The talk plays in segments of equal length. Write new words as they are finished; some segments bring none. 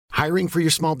Hiring for your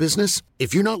small business?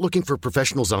 If you're not looking for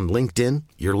professionals on LinkedIn,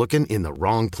 you're looking in the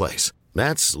wrong place.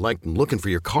 That's like looking for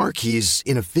your car keys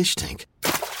in a fish tank.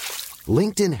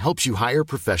 LinkedIn helps you hire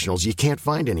professionals you can't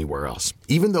find anywhere else,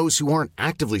 even those who aren't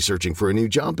actively searching for a new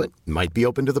job but might be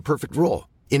open to the perfect role.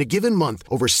 In a given month,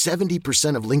 over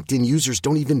 70% of LinkedIn users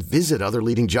don't even visit other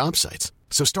leading job sites.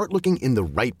 So start looking in the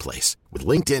right place. With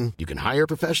LinkedIn, you can hire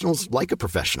professionals like a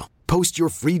professional. Post your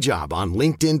free job on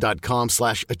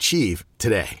linkedin.com/achieve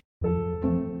today.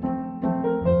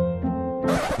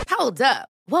 Hold up.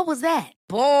 What was that?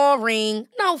 Boring.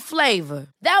 No flavor.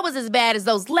 That was as bad as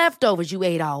those leftovers you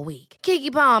ate all week.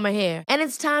 Keke Palmer here. And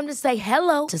it's time to say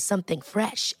hello to something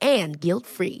fresh and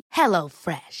guilt-free. Hello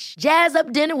Fresh. Jazz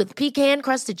up dinner with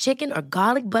pecan-crusted chicken or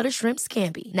garlic butter shrimp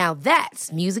scampi. Now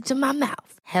that's music to my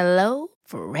mouth. Hello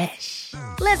Fresh.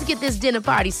 Let's get this dinner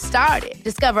party started.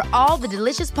 Discover all the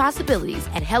delicious possibilities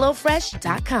at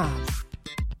hellofresh.com.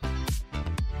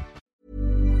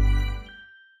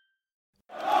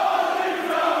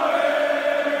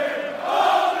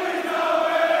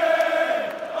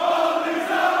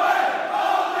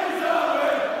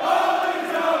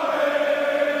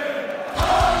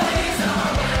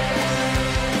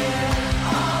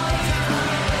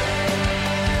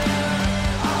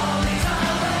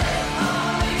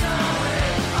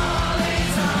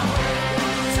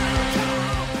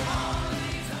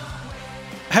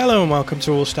 Hello and welcome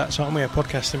to All Stats On, a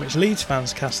podcast in which Leeds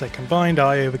fans cast their combined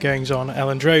eye over goings-on at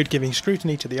Elland Road, giving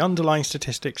scrutiny to the underlying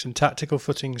statistics and tactical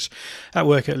footings at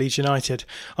work at Leeds United.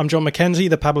 I'm John McKenzie,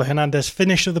 the Pablo Hernandez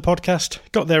finish of the podcast.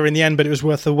 Got there in the end, but it was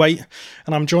worth the wait.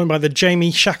 And I'm joined by the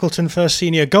Jamie Shackleton first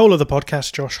senior goal of the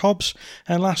podcast, Josh Hobbs.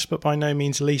 And last but by no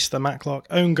means least, the Matlock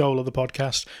own goal of the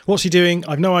podcast. What's he doing?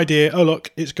 I've no idea. Oh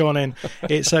look, it's gone in.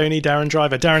 It's only Darren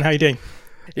Driver. Darren, how you doing?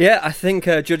 Yeah, I think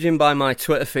judging by my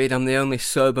Twitter feed, I'm the only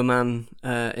sober man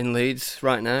in Leeds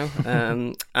right now.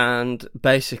 And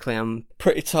basically I'm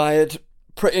pretty tired,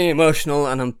 pretty emotional,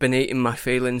 and I've been eating my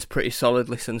feelings pretty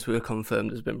solidly since we were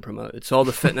confirmed as been promoted. So all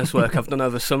the fitness work I've done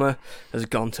over summer has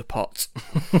gone to pot.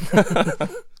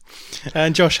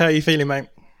 And Josh, how are you feeling, mate?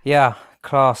 Yeah,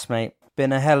 class, mate.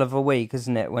 Been a hell of a week,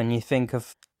 isn't it? When you think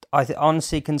of... I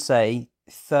honestly can say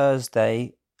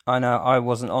Thursday... I know I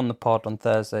wasn't on the pod on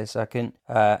Thursday, so I couldn't.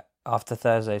 After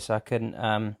Thursday, so I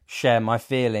couldn't share my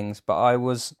feelings. But I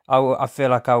feel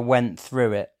like I went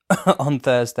through it on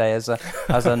Thursday, as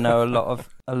I know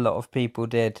a lot of people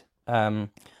did. It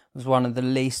was one of the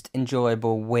least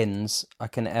enjoyable wins I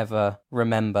can ever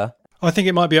remember. I think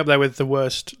it might be up there with the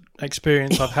worst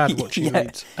experience I've had watching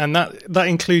Leeds, and that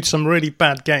includes some really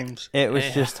bad games. It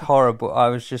was just horrible. I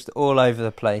was just all over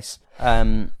the place.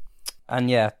 And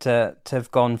yeah, to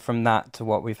have gone from that to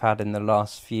what we've had in the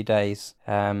last few days,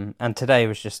 and today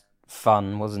was just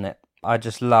fun, wasn't it? I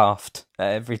just laughed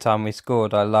every time we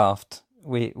scored. I laughed.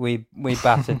 We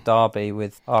battered Derby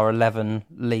with our 11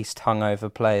 least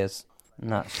hungover players, and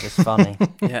that's just funny.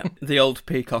 Yeah, the old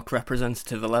Peacock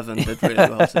representative 11 did really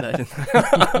well today, didn't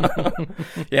they?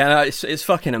 Yeah, no, it's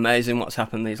fucking amazing what's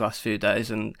happened these last few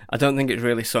days, and I don't think it's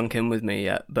really sunk in with me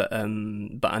yet. But I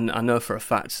know for a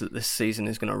fact that this season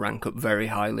is going to rank up very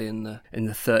highly in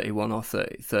the 31 or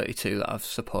 32 that I've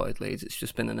supported Leeds. It's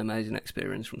just been an amazing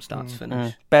experience from start to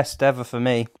finish. Best ever for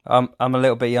me. I'm a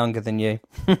little bit younger than you.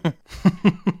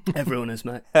 Everyone is,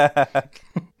 mate. Yeah,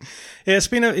 it's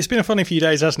been a funny few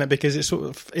days, hasn't it? Because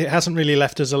it hasn't really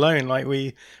left us alone. Like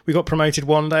we got promoted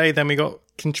one day, then we got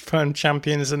confirmed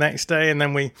champions the next day, and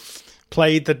then we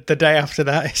played the day after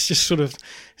that. It's just sort of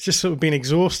been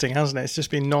exhausting, hasn't it? It's just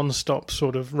been non-stop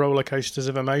sort of roller coasters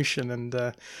of emotion,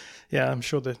 and yeah, I'm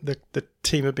sure the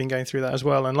team have been going through that as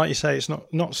well. And like you say, it's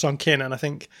not sunk in, and I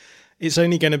think it's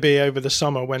only going to be over the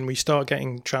summer when we start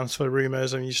getting transfer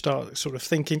rumours and you start sort of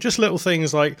thinking just little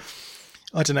things like,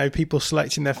 I don't know, people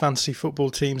selecting their fantasy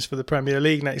football teams for the Premier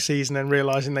League next season and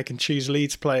realising they can choose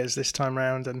Leeds players this time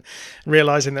round, and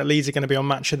realising that Leeds are going to be on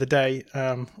Match of the Day,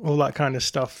 all that kind of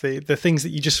stuff. The things that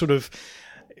you just sort of,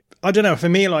 I don't know, for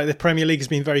me, like the Premier League has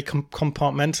been very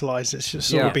compartmentalised. It's just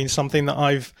sort of been something that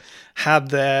I've had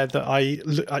there that I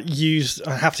use,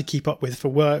 I have to keep up with for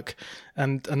work,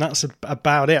 and that's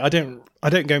about it. I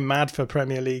don't go mad for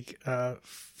Premier League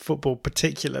football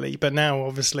particularly, but now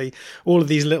obviously all of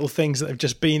these little things that have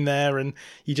just been there, and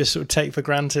you just sort of take for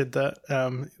granted that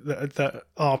that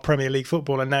are Premier League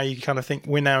football, and now you kind of think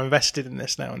we're now invested in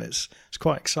this now, and it's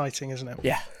quite exciting, isn't it?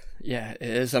 Yeah, Yeah, it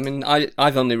is. I mean,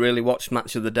 I've only really watched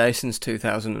Match of the Day since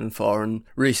 2004, and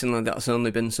recently that's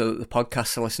only been so that the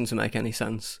podcasts I listen to make any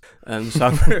sense. So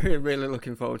I'm really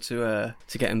looking forward to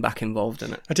getting back involved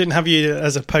in it. I didn't have you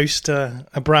as a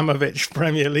post-Abramovich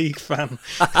Premier League fan.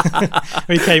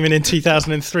 We came in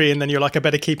 2003, and then you're like, I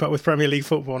better keep up with Premier League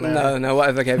football now. No,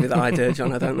 whatever gave you that idea,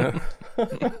 John, I don't know.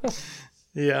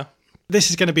 Yeah. This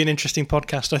is going to be an interesting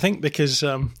podcast, I think, because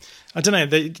I don't know,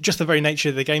 just the very nature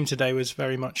of the game today was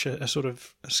very much a sort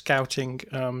of a scouting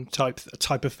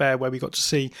type affair where we got to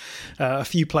see a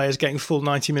few players getting full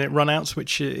 90-minute runouts,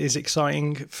 which is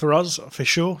exciting for us, for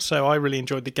sure. So I really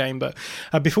enjoyed the game. But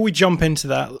before we jump into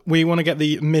that, we want to get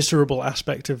the miserable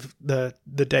aspect of the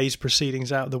day's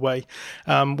proceedings out of the way.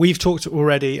 We've talked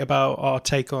already about our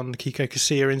take on the Kiko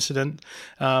Casilla incident.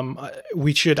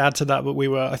 We should add to that, but we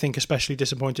were, I think, especially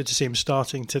disappointed to see him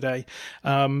starting today.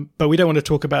 But we don't want to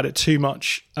talk about it too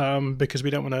much because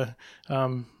we don't want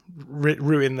to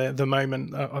ruin the moment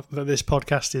that this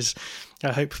podcast is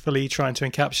hopefully trying to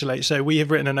encapsulate. So we have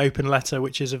written an open letter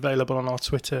which is available on our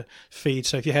Twitter feed.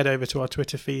 So if you head over to our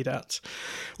Twitter feed at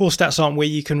All Stats Aren't We,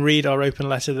 you can read our open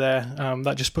letter there.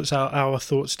 That just puts our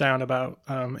thoughts down about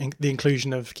the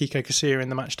inclusion of Kiko Casilla in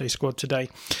the matchday squad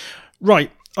today.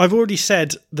 Right, I've already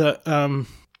said that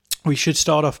we should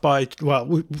start off by,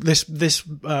 this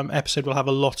episode will have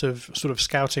a lot of sort of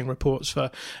scouting reports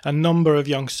for a number of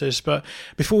youngsters. But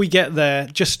before we get there,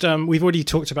 just we've already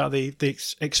talked about the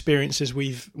experiences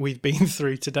we've been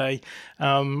through today.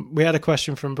 We had a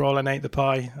question from Brawler Nate the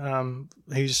Pie,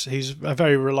 who's a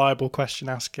very reliable question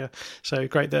asker. So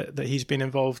great that he's been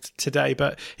involved today.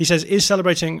 But he says, is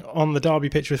celebrating on the Derby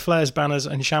pitch with flares, banners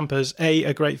and champers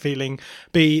a great feeling,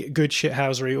 B, good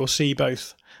shithousery, or C,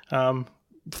 both?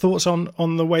 Thoughts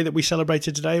on the way that we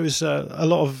celebrated today? It was a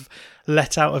lot of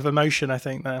let out of emotion, I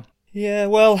think, there. Yeah,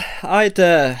 well, I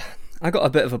got a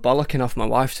bit of a bollocking off my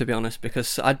wife, to be honest,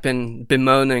 because I'd been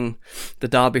bemoaning the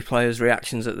Derby players'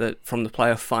 reactions from the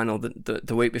playoff final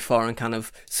the week before, and kind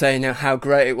of saying how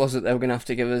great it was that they were going to have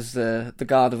to give us the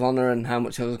Guard of Honour and how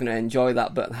much I was going to enjoy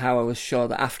that, but how I was sure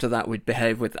that after that we'd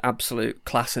behave with absolute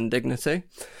class and dignity.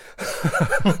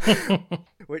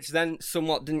 Which then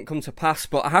somewhat didn't come to pass,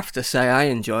 but I have to say I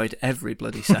enjoyed every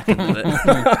bloody second of it.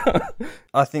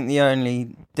 I think the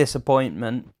only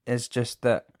disappointment is just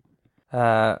that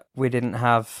we didn't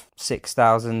have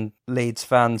 6,000 Leeds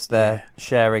fans there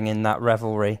sharing in that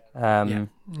revelry. Yeah.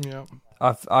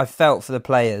 I felt for the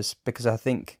players because I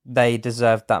think they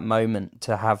deserved that moment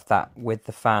to have that with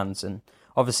the fans, and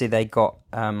obviously they got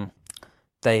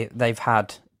they've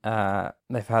had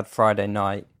Friday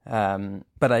night.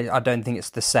 But I don't think it's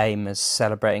the same as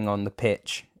celebrating on the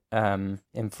pitch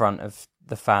in front of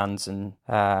the fans, and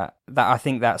that I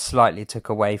think that slightly took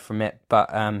away from it. But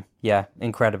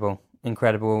incredible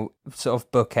sort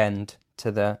of bookend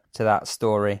to that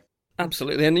story.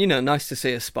 Absolutely, and nice to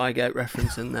see a Spygate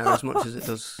reference in there, as much as it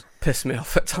does piss me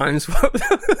off at times.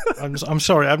 I'm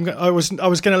sorry. I was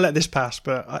going to let this pass,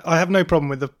 but I have no problem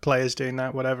with the players doing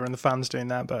that, whatever, and the fans doing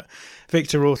that. But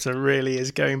Victor Orta really is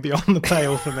going beyond the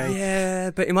pale for me. Yeah,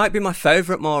 but he might be my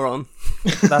favourite moron.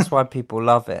 That's why people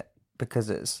love it, because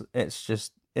it's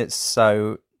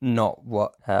so not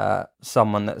what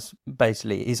someone that's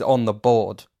basically is on the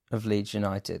board of Leeds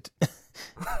United.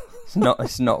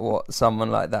 It's not what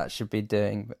someone like that should be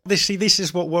doing. This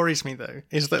is what worries me, though,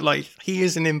 is that he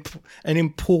is an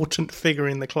important figure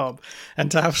in the club,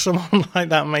 and to have someone like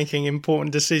that making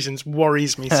important decisions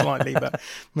worries me slightly. But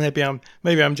maybe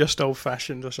I'm just old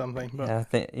fashioned or something. But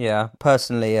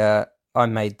personally, I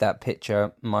made that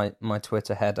picture my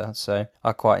Twitter header, so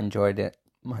I quite enjoyed it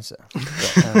myself.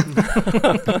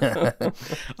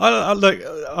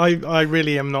 I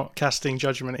really am not casting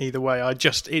judgment either way. It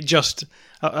just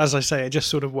as I say, it just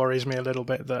sort of worries me a little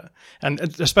bit that, and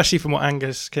especially from what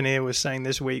Angus Kinnear was saying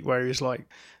this week, where he was like,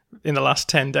 in the last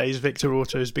 10 days, Victor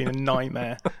Orta has been a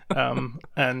nightmare.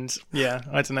 And yeah,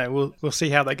 I don't know. We'll see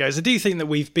how that goes. I do think that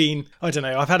we've been, I don't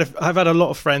know, I've had a lot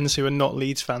of friends who are not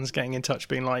Leeds fans getting in touch,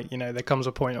 being like, there comes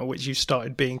a point at which you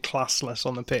started being classless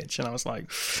on the pitch. And I was like,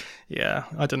 yeah,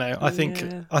 I don't know. I think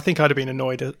I'd have been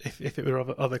annoyed if it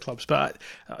were other clubs, but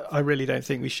I really don't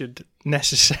think we should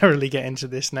necessarily get into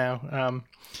this now.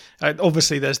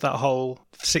 Obviously, there's that whole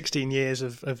 16 years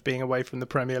of being away from the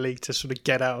Premier League to sort of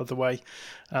get out of the way.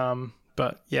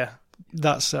 But yeah,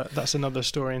 that's another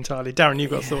story entirely. Darren,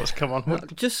 you've got thoughts? Come on.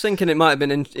 Just thinking it might have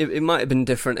been it might have been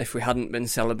different if we hadn't been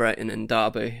celebrating in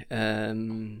Derby.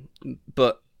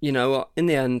 But you know what? In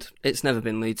the end, it's never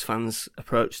been Leeds fans'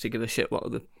 approach to give a shit what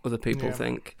other people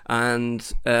think,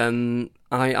 and I'm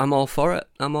all for it.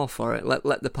 I'm all for it.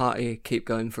 Let the party keep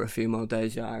going for a few more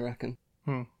days. Yeah, I reckon.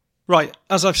 Right,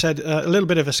 as I've said, a little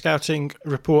bit of a scouting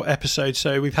report episode.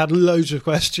 So we've had loads of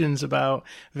questions about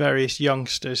various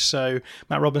youngsters. So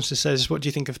Matt Robinson says, what do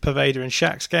you think of Poveda and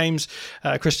Shaq's games?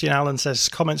 Christian Allen says,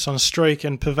 comments on Struijk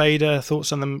and Poveda,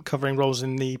 thoughts on them covering roles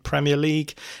in the Premier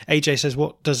League. AJ says,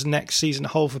 what does next season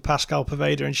hold for Pascal,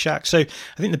 Poveda and Shaq? So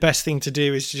I think the best thing to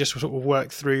do is to just sort of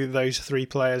work through those three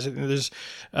players. There's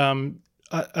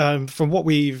from what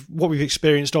we've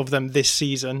experienced of them this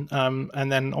season,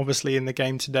 and then obviously in the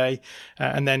game today,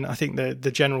 and then I think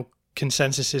the general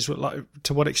consensus is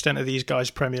to what extent are these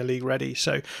guys Premier League ready?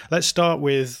 So let's start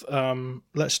with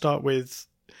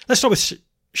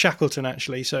Shackleton,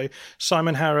 actually. So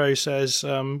Simon Harrow says,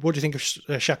 what do you think of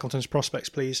Shackleton's prospects,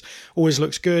 please? Always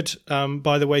looks good.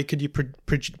 By the way, could you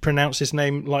pronounce his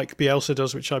name like Bielsa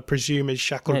does, which I presume is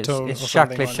Shackleton? It's or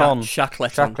something Shackleton.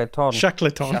 Shackleton.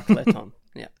 Shackleton.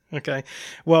 Yeah. Okay.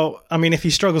 Well, I mean, if he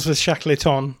struggles with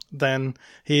Shackleton, then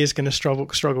he is going to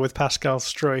struggle with Pascal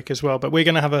Struijk as well. But we're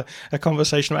going to have a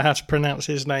conversation about how to pronounce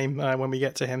his name when we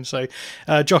get to him. So,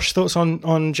 Josh, thoughts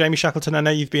on Jamie Shackleton? I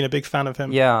know you've been a big fan of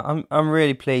him. Yeah, I'm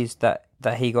really pleased that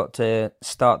he got to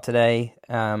start today.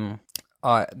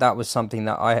 That was something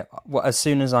that as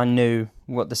soon as I knew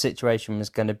what the situation was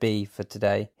going to be for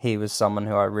today, he was someone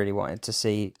who I really wanted to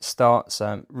see start. So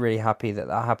I'm really happy that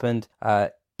happened.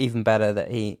 Even better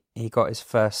that he got his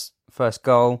first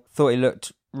goal. Thought he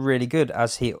looked really good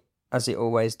as he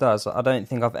always does. I don't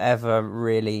think I've ever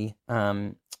really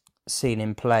seen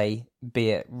him play,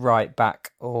 be it right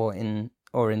back or in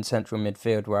central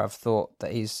midfield, where I've thought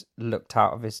that he's looked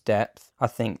out of his depth. I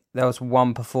think there was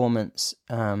one performance,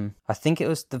 I think it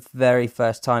was the very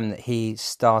first time that he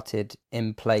started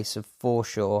in place of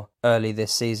Forshaw early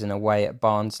this season away at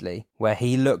Barnsley, where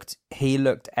he looked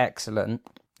excellent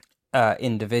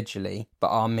individually, but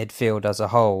our midfield as a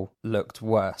whole looked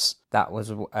worse. That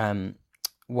was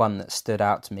one that stood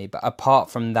out to me. But apart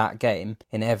from that game,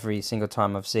 in every single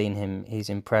time I've seen him, he's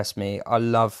impressed me. I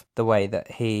love the way that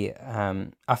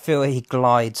I feel he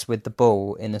glides with the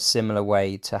ball in a similar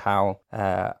way to how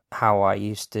I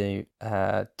used to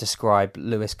describe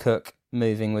Lewis Cook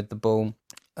moving with the ball.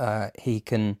 He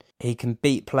can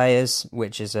beat players,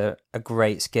 which is a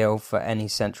great skill for any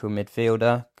central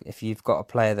midfielder. If you've got a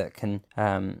player that can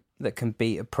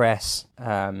beat a press,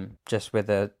 just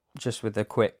with a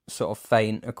quick sort of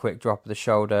feint, a quick drop of the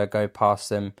shoulder, go past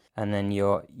them, and then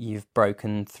you've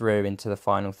broken through into the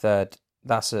final third.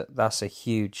 That's a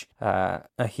hugely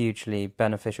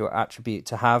beneficial attribute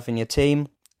to have in your team.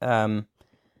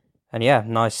 And yeah,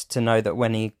 nice to know that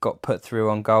when he got put through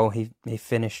on goal, he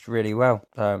finished really well.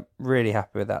 Really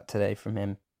happy with that today from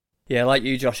him. Yeah, like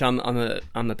you, Josh, I'm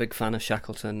a big fan of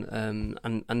Shackleton,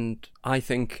 and I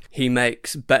think he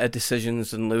makes better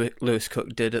decisions than Lewis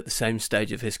Cook did at the same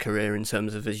stage of his career in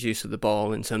terms of his use of the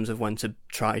ball, in terms of when to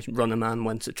try and run a man,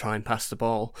 when to try and pass the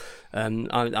ball.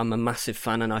 I'm a massive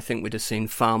fan, and I think we'd have seen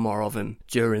far more of him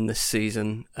during this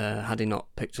season had he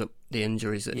not picked up the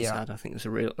injuries that he's had. I think it's a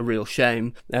real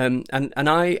shame. And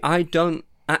I don't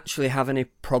actually have any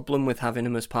problem with having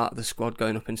him as part of the squad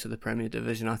going up into the Premier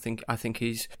Division. I think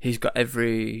he's got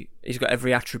every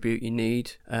attribute you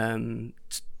need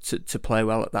to play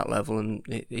well at that level,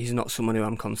 and he's not someone who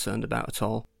I'm concerned about at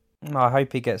all. I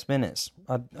hope he gets minutes.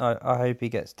 I hope he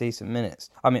gets decent minutes.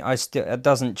 I mean, it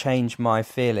doesn't change my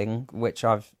feeling, which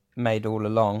I've made all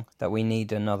along, that we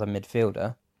need another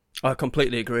midfielder. I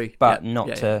completely agree, but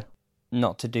not to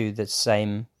do the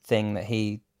same thing that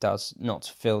he does, not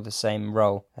to fill the same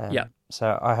role.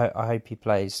 So I hope he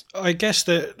plays. I guess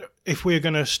that if we're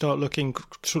going to start looking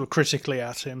sort of critically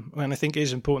at him, and I think it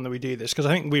is important that we do this, because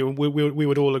I think we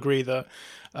would all agree that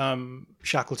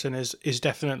Shackleton is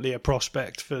definitely a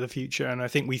prospect for the future, and I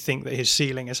think we think that his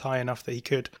ceiling is high enough that he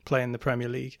could play in the Premier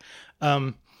League.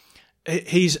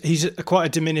 He's quite a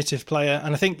diminutive player,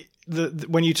 and I think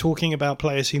when you're talking about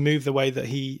players who move the way that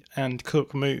he and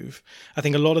Cook move, I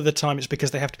think a lot of the time it's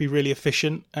because they have to be really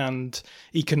efficient and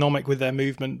economic with their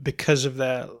movement because of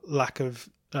their lack of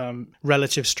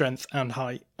relative strength and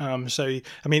height. So,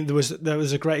 I mean, there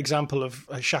was a great example of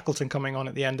Shackleton coming on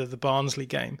at the end of the Barnsley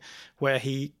game where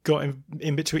he got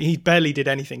in between. He barely did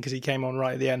anything because he came on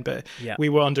right at the end, but we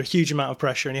were under a huge amount of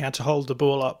pressure and he had to hold the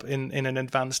ball up in an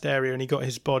advanced area, and he got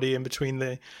his body in between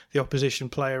the opposition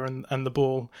player and the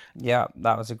ball. Yeah,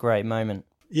 that was a great moment.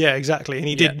 Yeah, exactly. And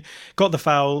he got the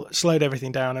foul, slowed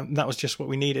everything down, and that was just what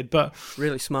we needed. But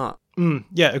really smart.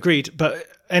 Yeah, agreed. But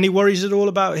any worries at all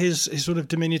about his sort of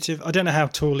diminutive? I don't know how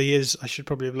tall he is. I should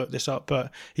probably have looked this up,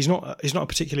 but he's not a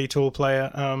particularly tall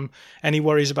player. Any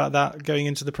worries about that going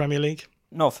into the Premier League?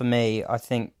 Not for me. I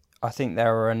think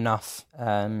there are enough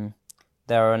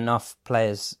there are enough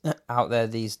players out there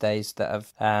these days that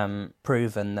have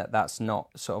proven that that's not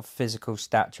sort of physical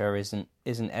stature isn't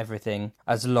everything,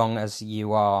 as long as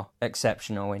you are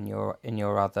exceptional in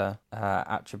your other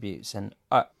attributes. And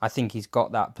I think he's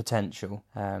got that potential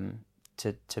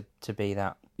to be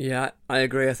that. Yeah, I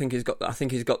agree. I think he's got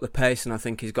the pace, and I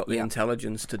think he's got the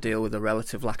intelligence to deal with a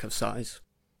relative lack of size.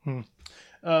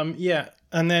 Yeah,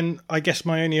 and then I guess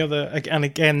my only other, and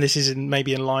again this is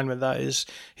maybe in line with that, is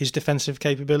his defensive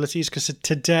capabilities. Because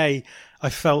today I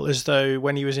felt as though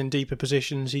when he was in deeper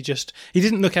positions, he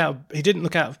didn't look out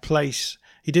of place.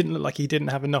 He didn't look like he didn't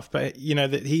have enough, but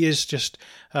that he is just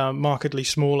markedly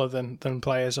smaller than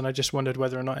players. And I just wondered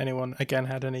whether or not anyone again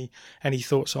had any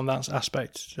thoughts on that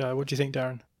aspect. What do you think,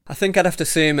 Darren? I think I'd have to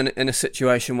see him in a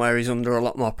situation where he's under a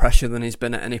lot more pressure than he's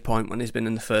been at any point when he's been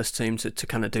in the first team to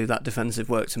kind of do that defensive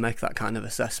work to make that kind of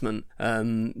assessment.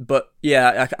 But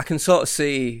yeah, I can sort of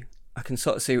see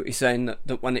what you're saying,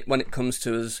 that when it comes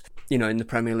to us, in the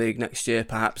Premier League next year,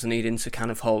 perhaps needing to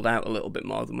kind of hold out a little bit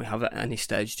more than we have at any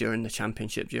stage during the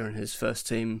Championship, during his first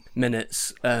team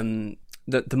minutes.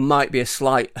 That there might be a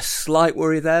slight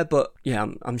worry there, but yeah,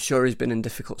 I'm sure he's been in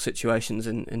difficult situations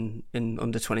in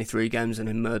under 23 games and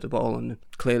in murder ball, and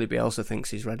clearly Bielsa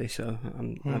thinks he's ready, so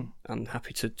I'm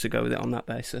happy to go with it on that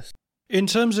basis. In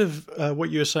terms of what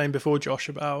you were saying before, Josh,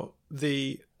 about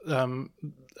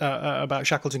about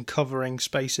Shackleton covering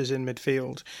spaces in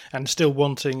midfield and still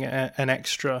wanting an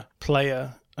extra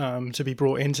player to be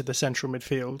brought into the central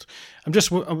midfield. I'm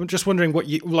just wondering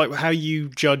how you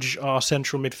judge our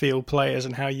central midfield players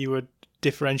and how you would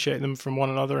differentiate them from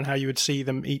one another and how you would see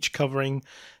them each covering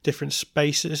different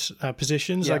spaces,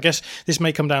 positions. Yeah. I guess this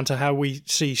may come down to how we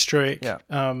see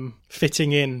Struijk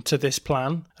fitting into this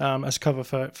plan as cover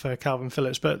for Calvin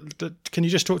Phillips. But can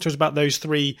you just talk to us about those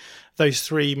three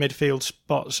midfield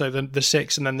spots, so the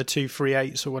 6 and then the 2 free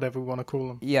 8s or whatever we want to call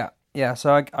them? Yeah,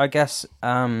 so I guess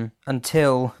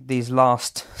until these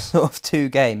last sort of 2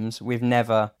 games, we've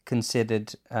never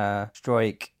considered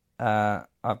Struijk.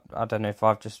 I don't know if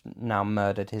I've just now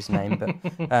murdered his name,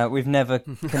 but we've never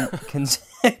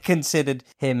considered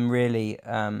him really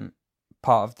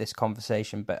part of this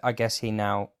conversation. But I guess he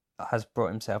now has brought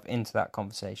himself into that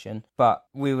conversation. But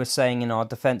we were saying in our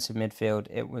defensive midfield,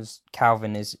 it was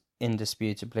Calvin is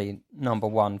indisputably number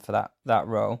 1 for that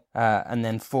role, and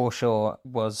then Forshaw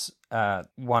was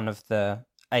one of the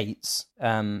 8s,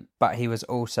 but he was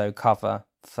also cover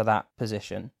for that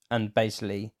position, and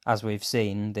basically, as we've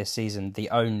seen this season,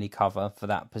 the only cover for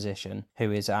that position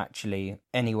who is actually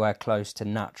anywhere close to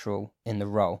natural in the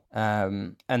role.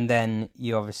 And then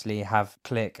you obviously have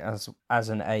Klich as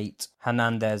an 8.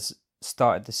 Hernandez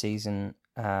started the season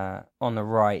on the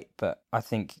right, but I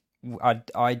think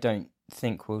I don't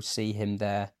think we'll see him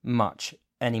there much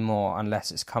anymore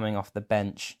unless it's coming off the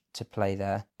bench to play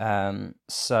there.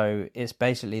 So it's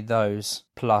basically those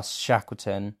plus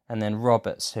Shackleton, and then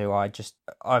Roberts, who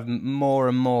I'm more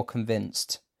and more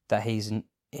convinced that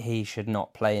he should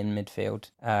not play in midfield.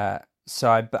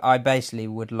 So I basically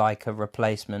would like a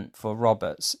replacement for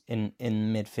Roberts in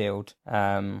midfield.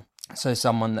 So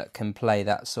someone that can play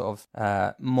that sort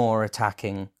of more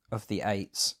attacking of the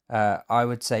 8s. I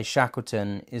would say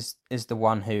Shackleton is the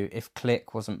one who, if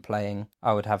Klich wasn't playing,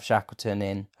 I would have Shackleton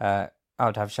in. I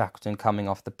would have Shackleton coming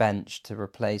off the bench to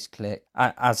replace Klich,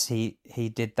 as he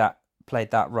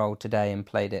played that role today and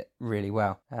played it really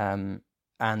well.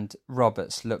 And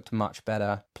Roberts looked much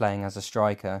better playing as a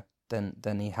striker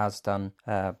than he has done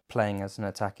playing as an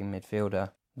attacking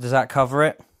midfielder. Does that cover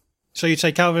it? So you'd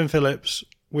say Calvin Phillips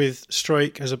with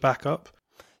Struijk as a backup?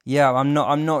 Yeah, I'm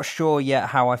not sure yet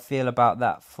how I feel about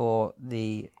that for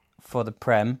the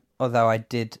Prem. Although I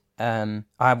did, I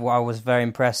was very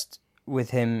impressed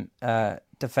with him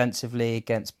defensively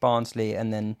against Barnsley,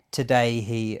 and then today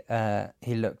he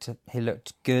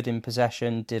looked good in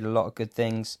possession, did a lot of good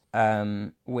things,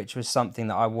 which was something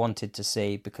that I wanted to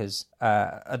see, because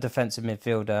a defensive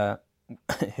midfielder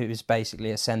who's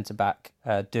basically a centre-back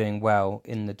doing well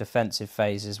in the defensive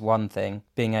phase is one thing.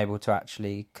 Being able to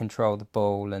actually control the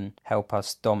ball and help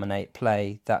us dominate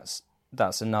play, that's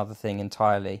another thing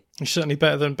entirely. He's certainly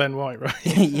better than Ben White, right?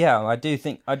 Yeah, I do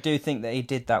think that he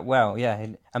did that well, yeah.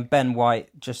 And Ben White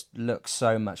just looks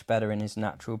so much better in his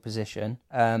natural position.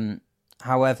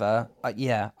 However,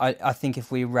 I think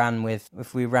if we ran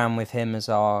with him as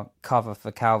our cover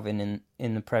for Calvin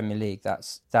in the Premier League,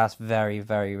 that's very,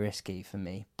 very risky for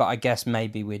me. But I guess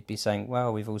maybe we'd be saying,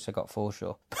 well, we've also got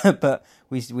Forshaw, but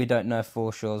we don't know if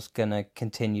Forshaw's going to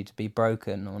continue to be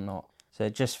broken or not. So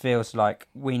it just feels like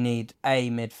we need a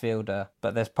midfielder,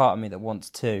 but there's part of me that wants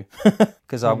two,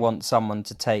 because I want someone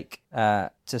to take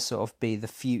to sort of be the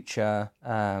future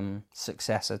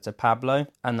successor to Pablo,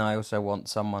 and I also want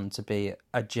someone to be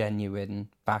a genuine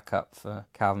backup for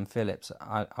Calvin Phillips.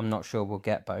 I'm not sure we'll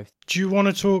get both. Do you want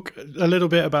to talk a little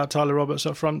bit about Tyler Roberts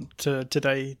up front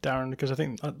today, Darren? Because I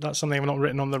think that's something I've not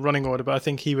written on the running order, but I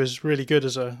think he was really good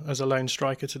as a lone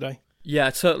striker today. Yeah,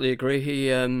 I totally agree.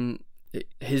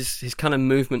 His kind of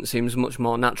movement seems much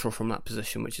more natural from that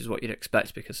position, which is what you'd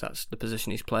expect because that's the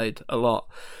position he's played a lot.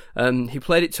 He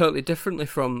played it totally differently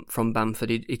from Bamford.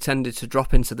 He tended to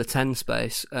drop into the 10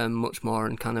 space much more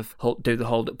and kind of do the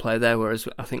hold-up play there, whereas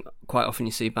I think quite often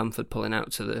you see Bamford pulling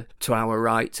out to our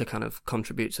right to kind of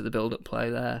contribute to the build-up play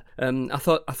there. I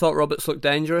thought Roberts looked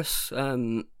dangerous.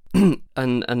 And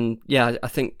yeah, I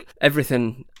think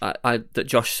everything that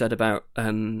Josh said about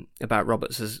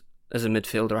Roberts as a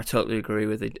midfielder, I totally agree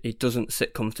with it. He doesn't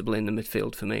sit comfortably in the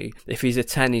midfield for me. If he's a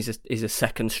 10, he's a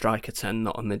second striker 10,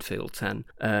 not a midfield 10,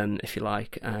 if you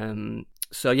like.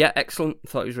 So yeah, excellent.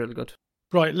 Thought he was really good.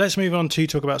 Right, let's move on to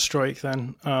talk about Struijk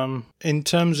then. In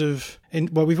terms of,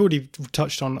 we've already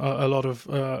touched on a lot of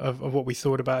what we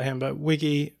thought about him, but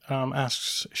Wiggy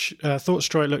asks, thought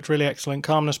Struijk looked really excellent,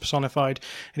 calmness personified,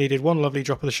 and he did one lovely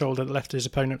drop of the shoulder that left his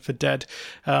opponent for dead.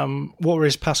 What were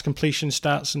his pass completion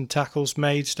stats and tackles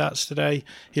made stats today?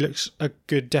 He looks a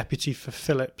good deputy for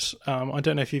Phillips. I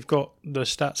don't know if you've got the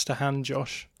stats to hand,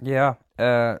 Josh. Yeah,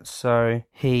 so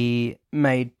he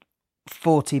made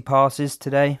 40 passes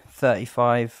today,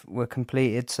 35 were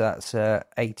completed, so that's a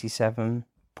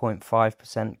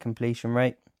 87.5% completion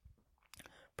rate.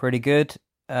 Pretty good.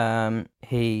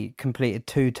 He completed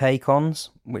 2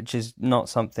 take-ons, which is not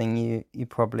something you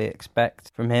probably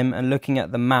expect from him. And looking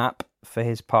at the map for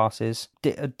his passes,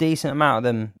 a decent amount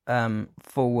of them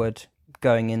forward,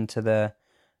 going into the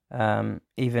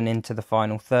even into the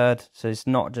final third. So it's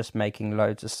not just making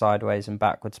loads of sideways and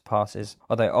backwards passes,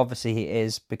 although obviously he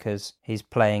is, because he's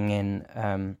playing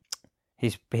in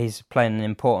he's playing an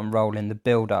important role in the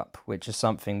build up, which is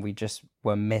something we just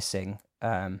were missing,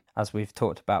 as we've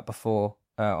talked about before.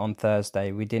 On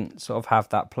Thursday we didn't sort of have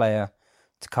that player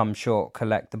to come short,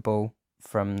 collect the ball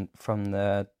from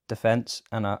the defence,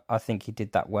 and I think he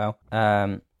did that well.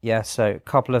 Yeah, so a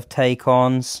couple of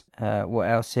take-ons. What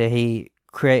else here? He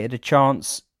created a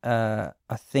chance. I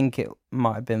think it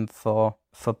might have been for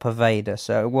Poveda,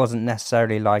 so it wasn't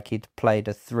necessarily like he'd played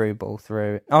a through ball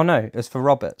through. Oh no, it was for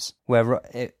Roberts,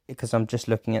 because I'm just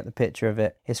looking at the picture of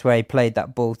it. It's where he played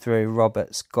that ball through.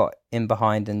 Roberts got in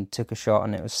behind and took a shot,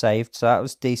 and it was saved. So that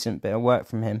was a decent bit of work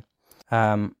from him.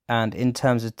 And in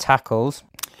terms of tackles,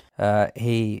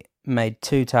 he made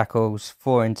 2 tackles,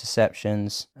 4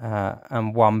 interceptions,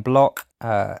 and 1 block,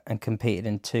 and competed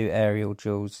in 2 aerial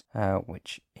duels,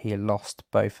 which he lost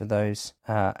both of those.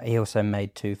 He also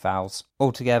made 2 fouls.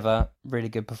 Altogether, really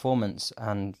good performance,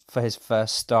 and for his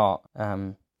first start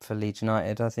for Leeds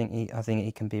United, I think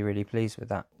he can be really pleased with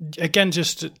that. Again,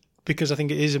 just because I think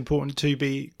it is important to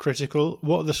be critical,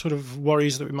 what are the sort of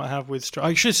worries that we might have with Struijk?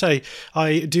 I should say,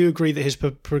 I do agree that his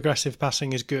progressive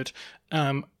passing is good.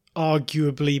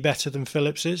 Arguably better than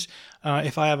Phillips is.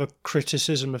 If I have a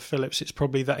criticism of Phillips, it's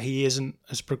probably that he isn't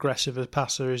as progressive a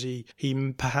passer as he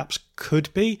perhaps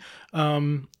could be.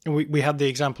 We had the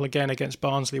example again against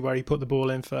Barnsley where he put the ball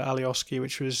in for Alioski,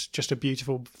 which was just a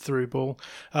beautiful through ball.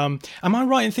 Am I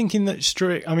right in thinking that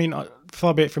Struijk, I mean,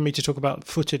 far be it from me to talk about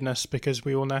footedness because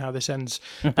we all know how this ends,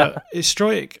 but is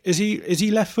Struijk, is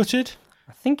he left-footed?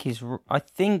 I think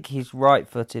he's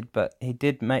right-footed, but he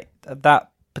did make that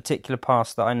particular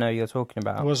pass that I know you're talking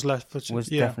about was left-footed.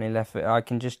 Definitely left-footed. I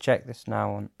can just check this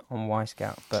now on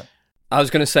Wyscout, but I was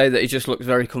going to say that he just looks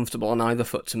very comfortable on either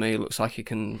foot to me. It looks like he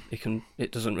can.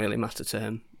 It doesn't really matter to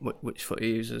him which foot he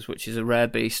uses, which is a rare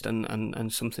beast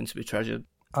and something to be treasured.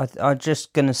 I'm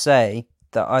just going to say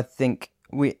that I think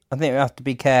we have to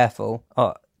be careful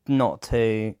not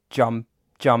to jump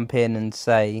in and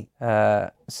say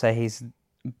he's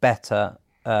better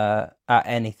at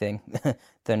anything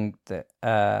than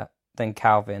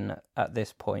Calvin at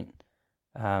this point.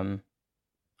 I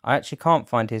actually can't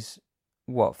find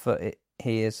what foot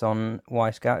he is on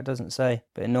Wyscout. It doesn't say,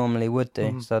 but it normally would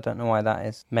do. So I don't know why that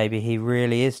is. Maybe he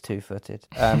really is 2-footed.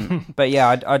 But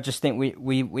yeah, I just think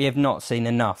we have not seen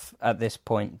enough at this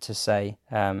point to say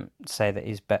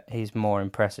that he's more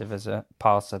impressive as a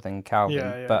passer than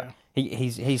Calvin. But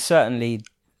he certainly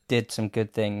did some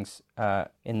good things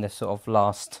in the sort of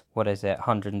last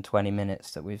 120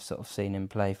 minutes that we've sort of seen him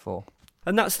play for.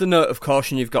 And that's the note of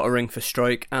caution you've got to ring for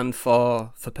Struijk and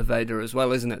for Poveda as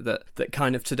well, isn't it? That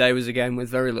kind of today was a game with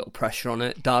very little pressure on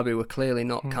it. Derby were clearly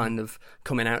not kind of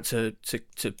coming out to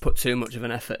put too much of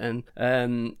an effort in.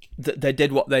 They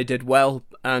did what they did well,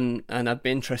 and I'd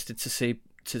be interested to see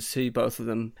both of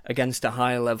them against a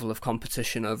higher level of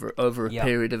competition over a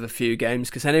period of a few games,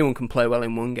 because anyone can play well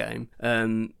in one game,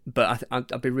 but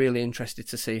I'd be really interested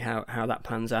to see how that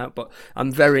pans out. But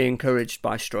I'm very encouraged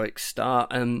by Struijk's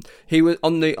start. He was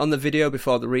on the video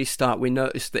before the restart. We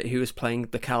noticed that he was playing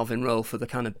the Calvin role for the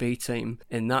kind of B team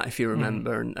in that, if you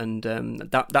remember, and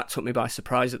that took me by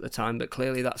surprise at the time. But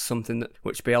clearly that's something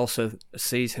which Bielsa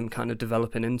sees him kind of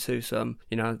developing into. So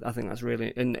I think that's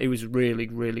really, and he was really,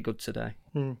 really good today.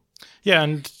 Yeah,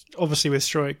 and obviously with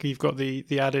Struijk, you've got the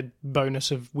added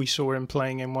bonus of we saw him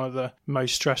playing in one of the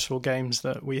most stressful games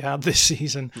that we had this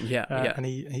season. And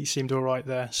he seemed all right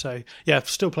there. So yeah,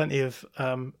 still plenty of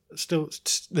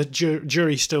the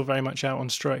jury's still very much out on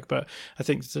Struijk, but I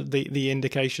think the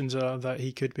indications are that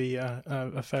he could be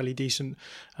a fairly decent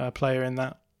player in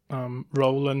that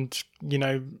role. And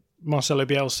Marcelo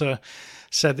Bielsa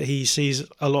said that he sees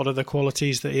a lot of the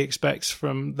qualities that he expects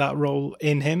from that role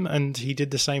in him, and he did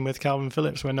the same with Calvin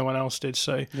Phillips when no one else did.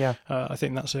 So I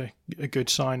think that's a good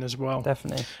sign as well.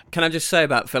 Definitely. Can I just say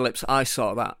about Phillips, I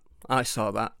saw that.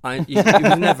 He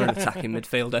was never an attacking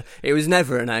midfielder. It was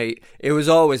never an 8. It was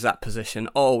always that position,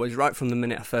 always, right from the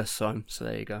minute I first saw him. So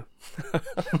there you go.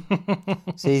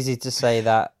 It's easy to say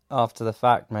that after the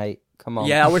fact, mate. Come on.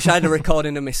 Yeah, I wish I had a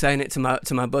recording of me saying it to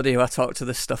my buddy who I talk to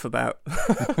this stuff about.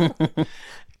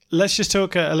 Let's just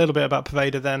talk a little bit about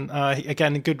Poveda then.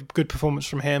 Again, a good performance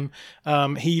from him.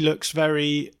 He looks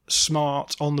very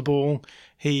smart on the ball.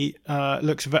 He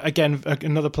looks, again,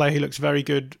 another player who looks very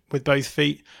good with both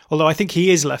feet. Although I think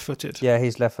he is left-footed. Yeah,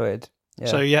 he's left-footed. Yeah.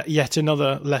 So yet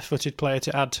another left-footed player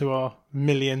to add to our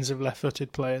millions of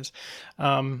left-footed players.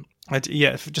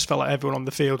 It just felt like everyone on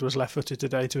the field was left-footed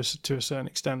today to a certain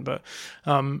extent. But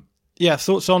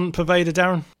thoughts on Poveda,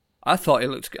 Darren? I thought he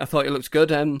looked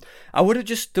good. I would have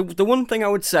just the one thing I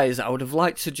would say is I would have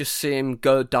liked to just see him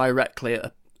go directly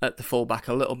at the fullback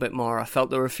a little bit more. I felt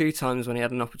there were a few times when he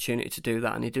had an opportunity to do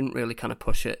that and he didn't really kind of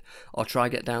push it or try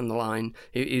get down the line.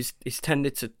 He's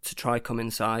tended to try come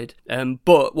inside.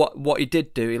 But what he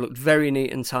did do, he looked very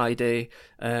neat and tidy.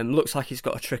 Looks like he's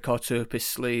got a trick or two up his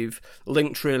sleeve.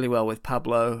 Linked really well with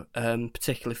Pablo,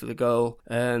 particularly for the goal.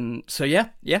 So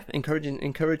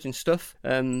encouraging stuff.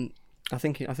 I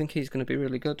think he's going to be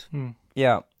really good.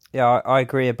 Yeah, I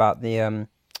agree about the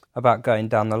about going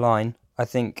down the line. I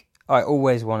think I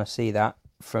always want to see that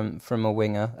from a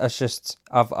winger. It's just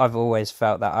I've always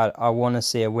felt that I want to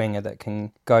see a winger that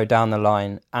can go down the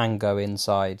line and go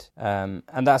inside. And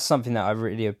that's something that I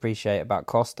really appreciate about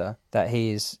Costa. That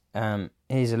he's a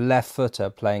left footer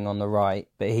playing on the right,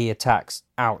 but he attacks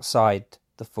outside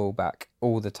the fullback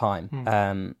all the time.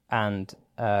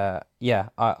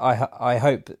 I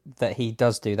hope that he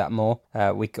does do that more.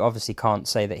 We obviously can't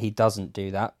say that he doesn't do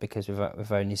that because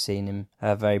we've only seen him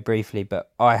very briefly.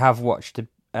 But I have watched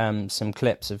some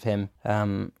clips of him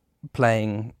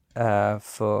playing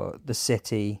for the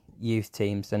City youth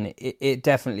teams, and it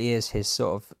definitely is his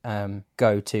sort of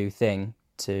go-to thing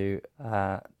to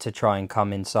try and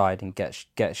come inside and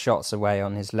get shots away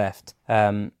on his left.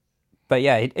 But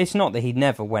yeah, it's not that he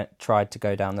never tried to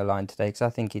go down the line today, because I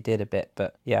think he did a bit.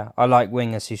 But yeah, I like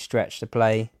wingers who stretch the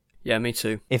play. Yeah, me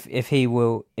too. If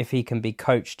he can be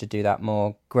coached to do that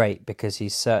more, great, because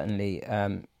he's certainly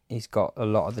he's got a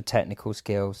lot of the technical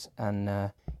skills.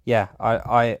 And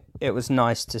it was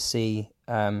nice to see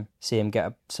him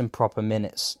get some proper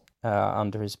minutes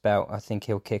under his belt. I think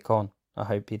he'll kick on. I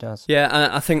hope he does. Yeah,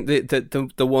 and I think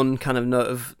the one kind of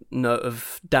note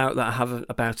of doubt that I have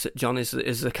about it, John, is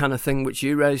the kind of thing which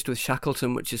you raised with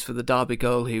Shackleton, which is for the Derby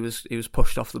goal. He was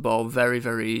pushed off the ball very,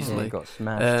 very easily. Yeah, he got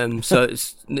smashed. So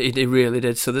he really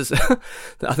did. So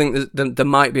I think there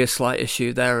might be a slight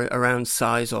issue there around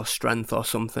size or strength or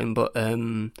something. But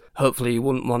hopefully you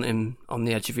wouldn't want him on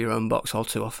the edge of your own box all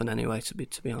too often anyway. To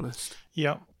be honest.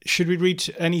 Yeah. Should we read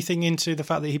anything into the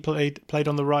fact that he played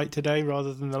on the right today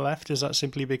rather than the left? Is that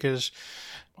simply because,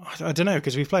 I don't know,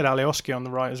 because we've played Alioski on the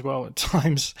right as well at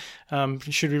times.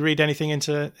 Should we read anything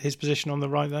into his position on the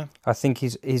right there? I think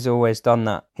he's always done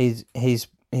that. He's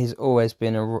always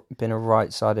been a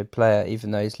right-sided player, even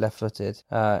though he's left-footed.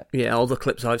 All the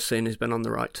clips I've seen, he's been on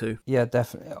the right too. Yeah,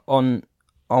 definitely. On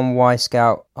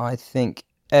Y-Scout, I think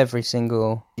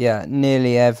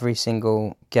nearly every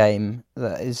single game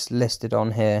that is listed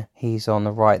on here, he's on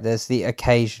the right. There's the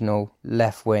occasional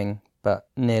left wing, but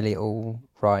nearly all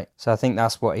right. So I think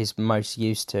that's what he's most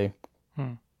used to.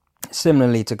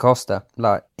 Similarly to Costa,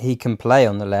 like he can play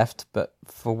on the left, but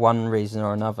for one reason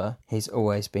or another, he's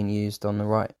always been used on the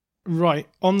right. Right.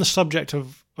 On the subject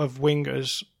of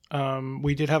wingers,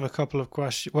 we did have a couple of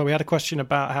questions. Well, we had a question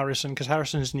about Harrison because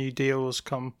Harrison's new deals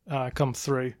come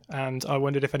through, and I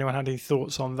wondered if anyone had any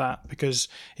thoughts on that, because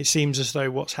it seems as though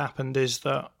what's happened is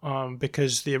that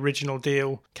because the original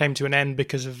deal came to an end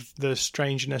because of the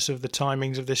strangeness of the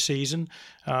timings of this season,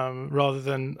 rather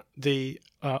than the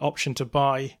option to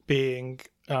buy being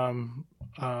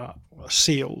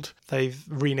sealed, they've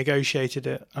renegotiated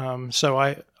it. So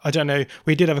I don't know.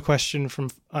 We did have a question from,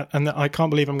 and I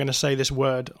can't believe I'm going to say this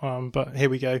word, but here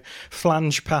we go.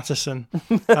 Flange Patterson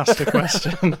asked a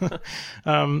question.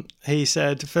 He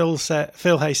said, Phil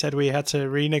Hay said we had to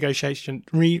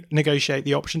renegotiate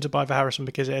the option to buy for Harrison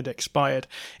because it had expired.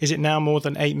 Is it now more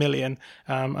than 8 million?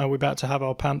 Are we about to have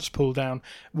our pants pulled down?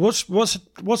 What's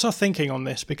our thinking on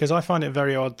this? Because I find it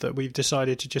very odd that we've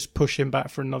decided to just push him back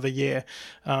for another year.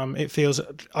 It feels,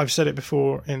 I've said it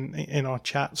before in our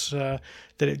chats,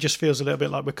 that it just feels a little bit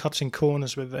like we're cutting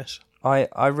corners with this. I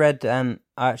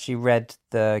actually read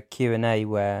the Q&A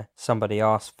where somebody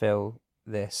asked Phil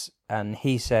this, and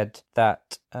he said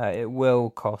that it will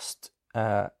cost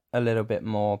a little bit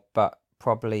more, but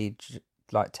probably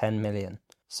like 10 million.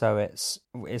 So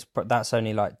that's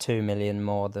only like 2 million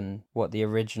more than what the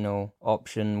original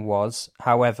option was.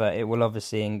 However, it will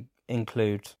obviously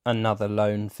include another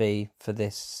loan fee for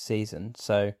this season,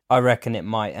 so I reckon it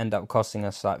might end up costing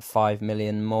us like 5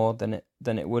 million more than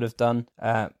it would have done.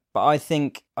 But I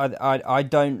think I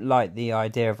don't like the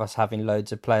idea of us having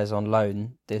loads of players on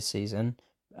loan this season.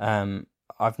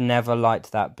 I've never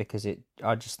liked that because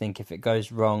I just think if it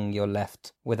goes wrong, you're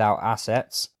left without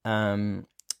assets.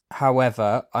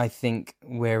 However, I think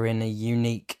we're in a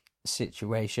unique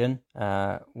situation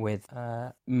with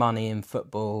money in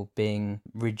football being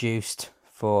reduced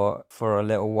for a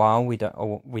little while. We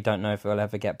don't know if it'll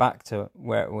ever get back to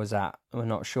where it was at. We're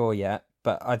not sure yet.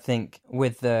 But I think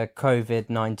with the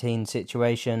COVID-19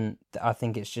 situation, I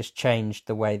think it's just changed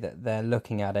the way that they're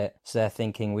looking at it. So they're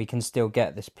thinking we can still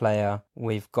get this player.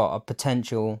 We've got a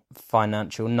potential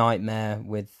financial nightmare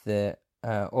with the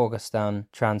Augustin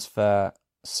transfer.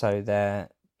 So they're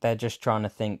just trying to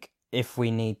think, if we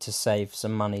need to save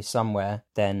some money somewhere,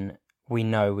 then we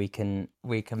know we can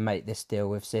make this deal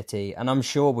with City, and I'm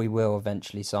sure we will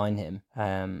eventually sign him.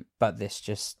 But this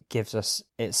just saves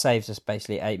us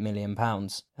basically £8 million,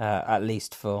 at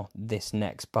least for this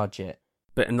next budget.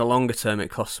 But in the longer term, it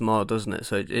costs more, doesn't it?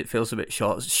 So it feels a bit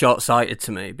short-sighted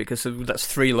to me, because that's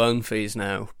 3 loan fees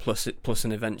now, plus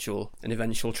an eventual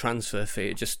transfer fee.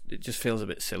 It just feels a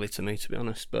bit silly to me, to be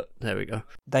honest. But there we go.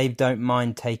 They don't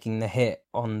mind taking the hit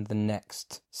on the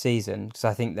next season, because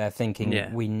I think they're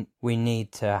thinking we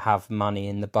need to have money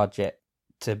in the budget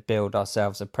to build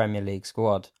ourselves a Premier League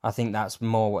squad. I think that's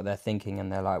more what they're thinking,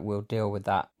 and they're like, we'll deal with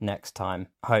that next time.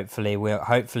 Hopefully we'll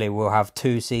have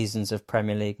 2 seasons of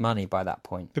Premier League money by that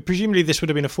point. But presumably this would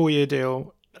have been a 4-year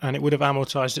deal, and it would have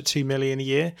amortised at 2 million a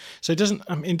year. So it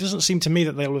doesn't seem to me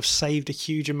that they'll have saved a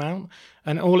huge amount.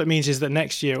 And all it means is that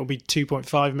next year it will be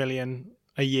 2.5 million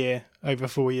a year over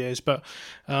 4 years. But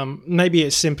maybe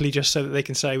it's simply just so that they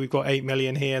can say we've got 8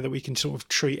 million here that we can sort of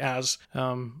treat as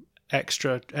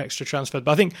extra transfer.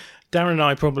 But I think Darren and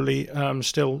I probably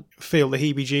still feel the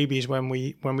heebie-jeebies when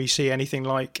we see anything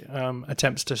like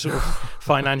attempts to sort of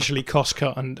financially cost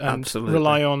cut and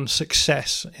rely on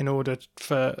success in order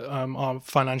for our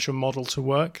financial model to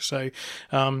work. So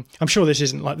I'm sure this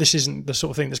isn't the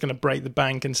sort of thing that's going to break the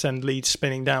bank and send Leeds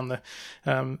spinning down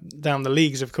the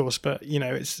leagues, of course. But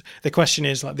it's the question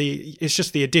is it's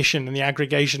just the addition and the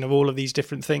aggregation of all of these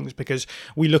different things, because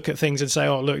we look at things and say,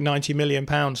 oh look, £90 million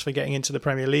for getting into the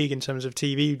Premier League in terms of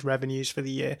TV revenues for the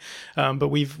year, but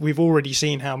we've already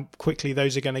seen how quickly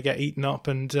those are going to get eaten up,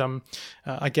 and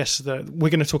I guess we're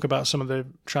going to talk about some of the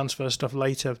transfer stuff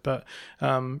later. But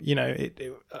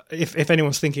if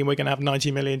anyone's thinking we're going to have 90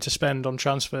 million to spend on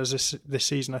transfers this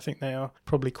season, I think they are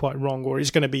probably quite wrong. Or it's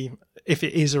going to be, if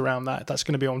it is around that's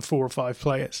going to be on 4 or 5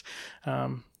 players.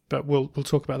 But we'll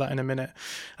talk about that in a minute.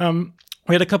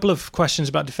 We had a couple of questions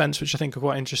about defence, which I think are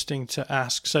quite interesting to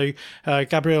ask. So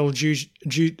Gabriel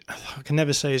I can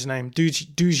never say his name,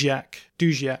 Duziak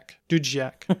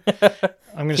Dudziak.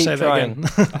 I'm going to Keep say trying.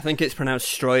 that again. I think it's pronounced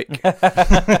Stroik.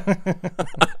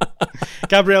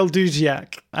 Gabriel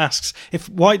Dudziak asks, if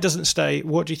White doesn't stay,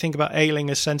 what do you think about Ayling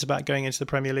as centre-back going into the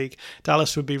Premier League?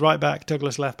 Dallas would be right back,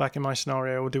 Douglas left back in my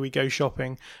scenario, or do we go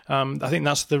shopping? I think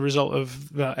that's the result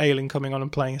of Ayling coming on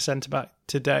and playing a centre-back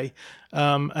today.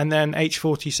 And then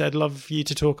H40 said, love you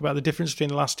to talk about the difference between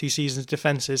the last 2 seasons'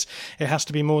 defences. It has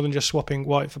to be more than just swapping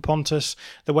White for Pontus.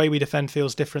 The way we defend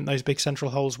feels different. Those big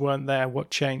central holes weren't there. What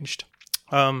changed?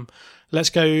 Let's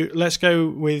go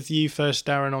with you first,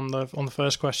 Darren, on the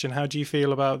first question. How do you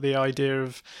feel about the idea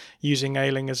of using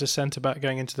Ayling as a centre back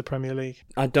going into the Premier League?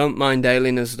 I don't mind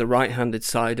Ayling as the right-handed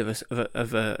side of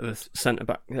a centre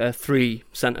back, 3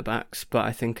 centre backs, but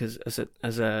I think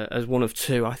as one of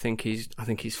 2, I think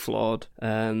he's flawed.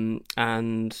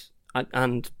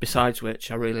 And besides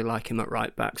which, I really like him at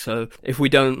right back. So if we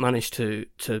don't manage to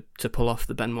pull off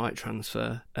the Ben White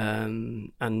transfer,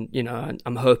 and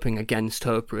I'm hoping against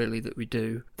hope really that we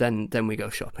do, then we go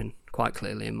shopping, quite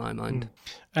clearly in my mind.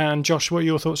 And Josh, what are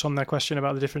your thoughts on their question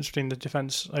about the difference between the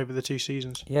defence over the 2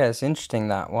 seasons? Yeah, it's interesting,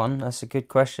 that one. That's a good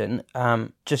question.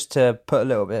 Just to put a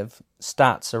little bit of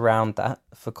stats around that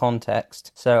for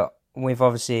context. So we've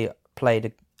obviously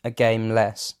played a game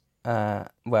less.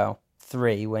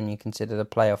 3 when you consider the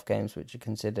playoff games, which are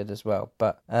considered as well.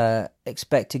 But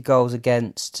expected goals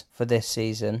against for this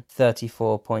season,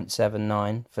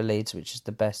 34.79 for Leeds, which is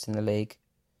the best in the league.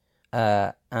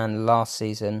 And last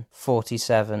season,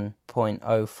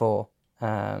 47.04.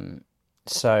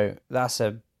 So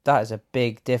that is a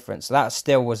big difference. That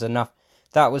still was enough.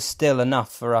 That was still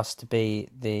enough for us to be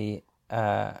the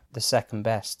second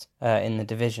best in the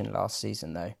division last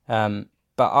season, though.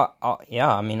 But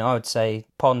I would say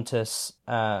Pontus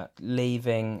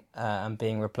leaving and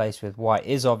being replaced with White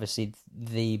is obviously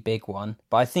the big one.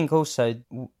 But I think also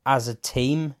as a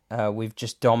team, we've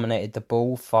just dominated the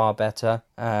ball far better.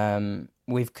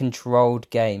 We've controlled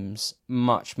games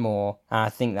much more. And I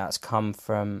think that's come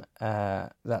from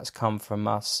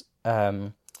us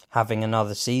having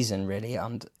another season really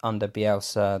under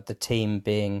Bielsa, the team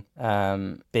being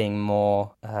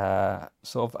more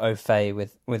sort of au fait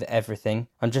with everything.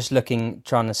 I'm just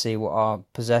trying to see what our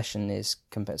possession is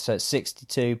compared. So it's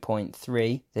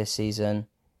 62.3 this season.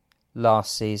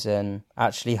 Last season,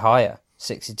 actually higher,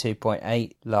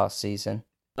 62.8 last season.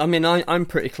 I mean, I'm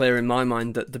pretty clear in my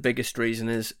mind that the biggest reason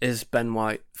is Ben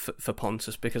White for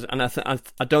Pontus, because, and I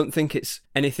don't think it's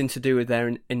anything to do with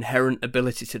their inherent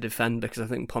ability to defend, because I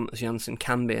think Pontus Jansson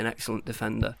can be an excellent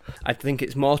defender. I think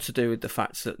it's more to do with the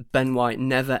fact that Ben White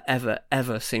never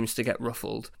ever seems to get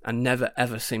ruffled, and never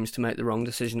ever seems to make the wrong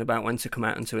decision about when to come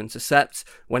out and to intercept,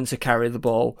 when to carry the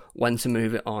ball, when to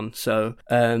move it on. So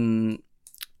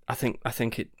I think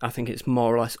it's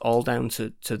more or less all down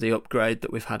to the upgrade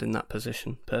that we've had in that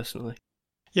position, personally.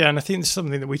 Yeah, and I think it's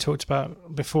something that we talked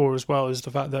about before as well, is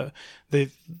the fact that the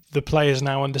players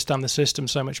now understand the system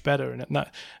so much better. And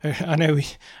that, I know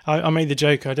I made the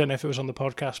joke, I don't know if it was on the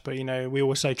podcast, but we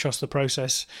always say trust the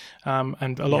process,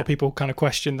 and a lot of people kind of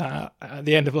questioned that at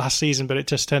the end of last season, but it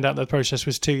just turned out that the process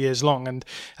was 2 years long. And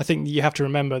I think you have to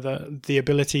remember that the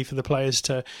ability for the players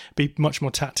to be much more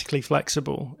tactically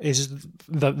flexible is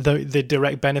the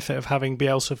direct benefit of having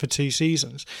Bielsa for 2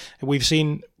 seasons. We've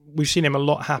seen him a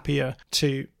lot happier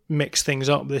to mix things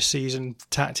up this season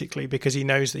tactically, because he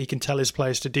knows that he can tell his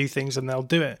players to do things and they'll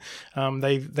do it.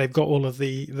 They've got all of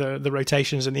the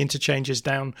rotations and the interchanges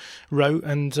down rote,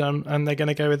 and they're going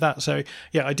to go with that. So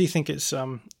yeah, I do think it's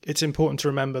important to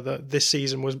remember that this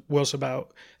season was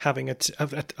about having a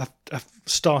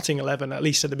starting 11, at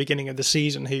least at the beginning of the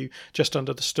season, who just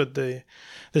understood the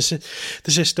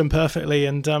system perfectly.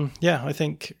 And I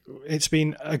think it's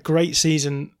been a great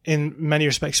season in many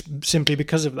respects, simply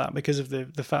because of that, because of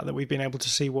the fact that we've been able to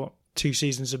see what 2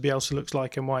 seasons of Bielsa looks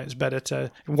like, and why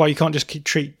you can't just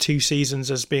treat 2 seasons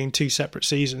as being 2 separate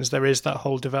seasons. There is that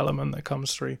whole development that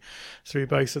comes through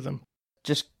both of them.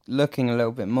 Just looking a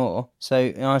little bit more,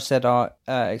 so I said our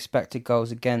expected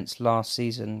goals against last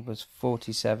season was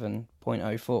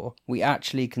 47.04. We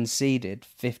actually conceded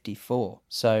 54.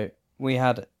 So we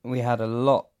had a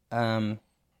lot.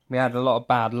 We had a lot of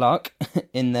bad luck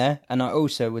in there, and I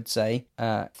also would say,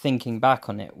 thinking back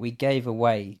on it, we gave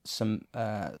away some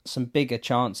bigger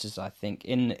chances. I think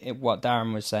in what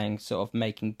Darren was saying, sort of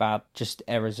making bad just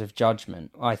errors of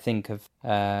judgment. I think of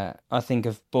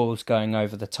balls going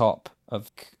over the top of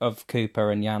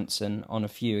Cooper and Jansson on a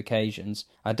few occasions.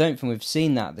 I don't think we've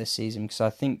seen that this season, because I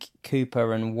think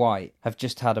Cooper and White have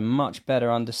just had a much better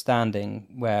understanding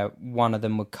where one of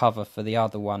them would cover for the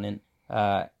other one in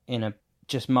a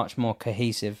just much more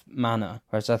cohesive manner,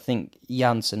 whereas I think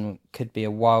Jansson could be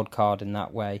a wild card in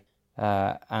that way.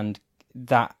 and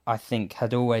that I think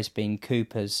had always been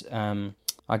Cooper's.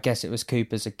 I guess it was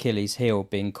Cooper's Achilles heel,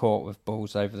 being caught with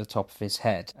balls over the top of his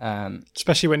head.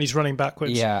 Especially when he's running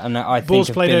backwards. Yeah, and I think balls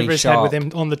of played Billy over his Sharp, head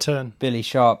with him on the turn. Billy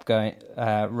Sharp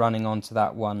running onto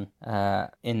that one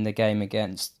in the game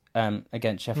against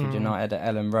Sheffield United at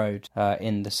Ellen Road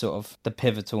in the sort of the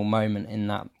pivotal moment in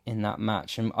that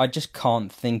match. And I just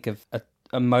can't think of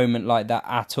a moment like that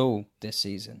at all this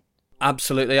season.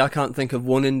 Absolutely, I can't think of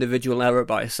one individual error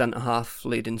by a centre-half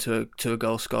leading to a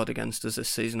goal scored against us this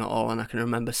season at all, and I can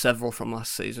remember several from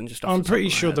last season. I'm pretty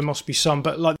sure there must be some,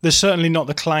 but like there's certainly not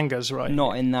the clangers, right?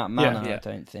 Not in that manner, yeah. I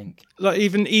don't think. Like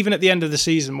even at the end of the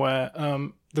season, where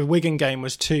the Wigan game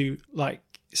was 2 like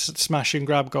smash and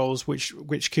grab goals,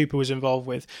 which Cooper was involved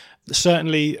with.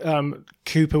 Certainly,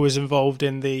 Cooper was involved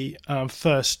in the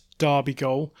first Derby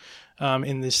goal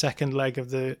in the second leg of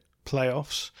the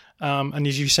playoffs. And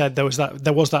as you said, there was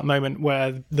that moment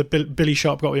where the Billy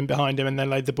Sharp got in behind him and then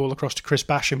laid the ball across to Chris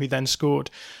Basham, who then scored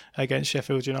against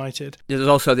Sheffield United. There's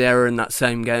also the error in that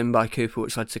same game by Cooper,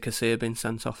 which led to Casilla being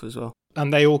sent off as well.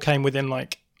 And they all came within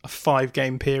like a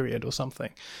 5-game period or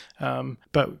something.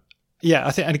 But yeah,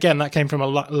 I think, and again, that came from a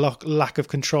lack of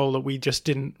control that we just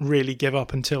didn't really give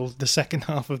up until the second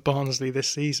half of Barnsley this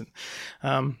season.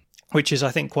 Which is,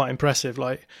 I think, quite impressive.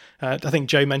 Like, I think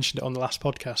Joe mentioned it on the last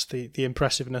podcast, the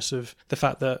impressiveness of the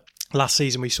fact that last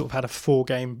season we sort of had a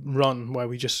 4-game run where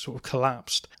we just sort of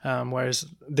collapsed. Whereas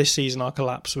this season our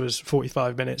collapse was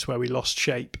 45 minutes where we lost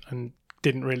shape and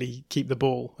didn't really keep the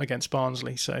ball against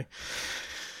Barnsley. So,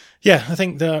 yeah, I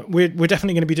think that we're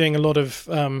definitely going to be doing a lot of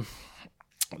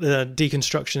the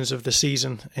deconstructions of the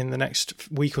season in the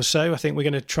next week or so. I think we're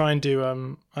going to try and do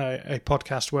a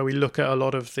podcast where we look at a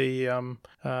lot of the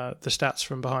stats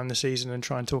from behind the season and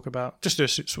try and talk about just a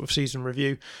sort of season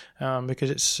review,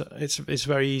 because it's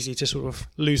very easy to sort of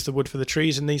lose the wood for the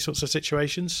trees in these sorts of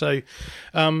situations. So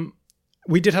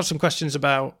we did have some questions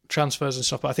about transfers and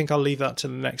stuff, but I think I'll leave that to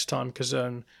the next time, because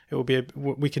it will be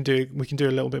we can do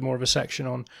a little bit more of a section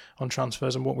on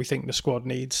transfers and what we think the squad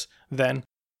needs then.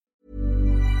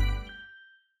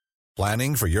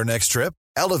 Planning for your next trip?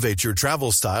 Elevate your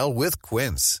travel style with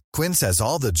Quince. Quince has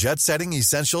all the jet-setting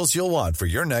essentials you'll want for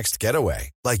your next getaway,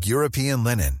 like European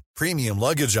linen, premium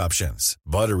luggage options,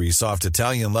 buttery soft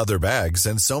Italian leather bags,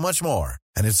 and so much more.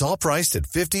 And it's all priced at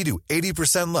 50 to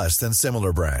 80% less than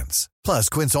similar brands. Plus,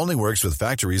 Quince only works with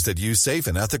factories that use safe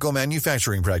and ethical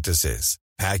manufacturing practices.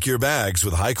 Pack your bags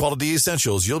with high-quality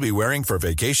essentials you'll be wearing for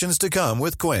vacations to come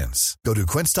with Quince. Go to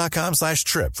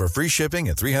quince.com/trip for free shipping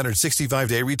and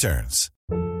 365-day returns.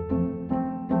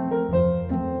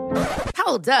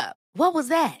 Hold up. What was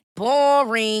that?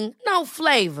 Boring. No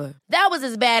flavor. That was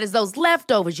as bad as those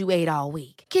leftovers you ate all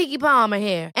week. Keke Palmer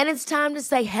here, and it's time to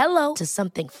say hello to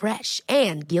something fresh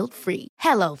and guilt-free.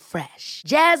 Hello Fresh.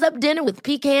 Jazz up dinner with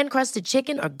pecan-crusted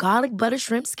chicken or garlic butter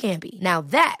shrimp scampi. Now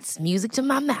that's music to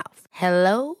my mouth.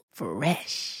 Hello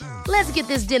Fresh. Let's get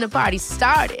this dinner party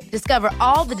started. Discover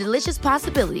all the delicious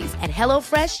possibilities at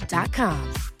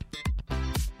HelloFresh.com.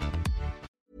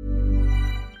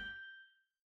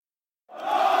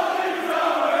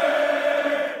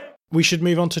 We should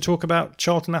move on to talk about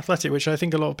Charlton Athletic, which I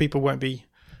think a lot of people won't be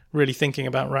really thinking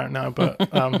about right now. But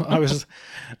I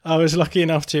was lucky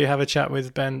enough to have a chat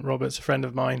with Ben Roberts, a friend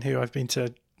of mine who I've been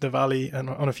to the Valley on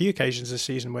a few occasions this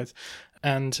season with,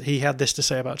 and he had this to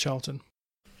say about Charlton.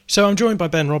 So I'm joined by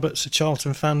Ben Roberts, a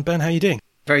Charlton fan. Ben, how are you doing?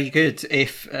 Very good,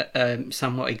 if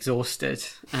somewhat exhausted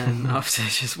after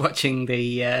just watching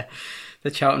the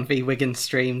Charlton v Wigan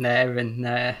stream there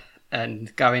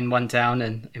and going 1 down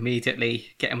and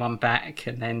immediately getting 1 back,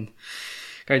 and then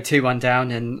going 2-1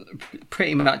 down, and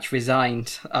pretty much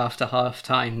resigned after half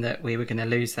time that we were going to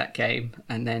lose that game.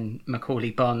 And then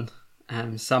Macaulay Bonne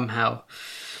somehow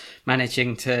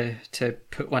managing to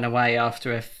put 1 away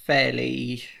after a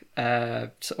fairly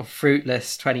sort of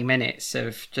fruitless 20 minutes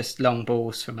of just long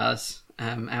balls from us,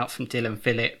 out from Dylan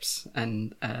Phillips,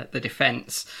 and the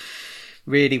defence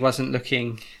really wasn't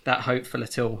looking that hopeful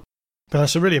at all. But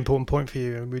that's a really important point for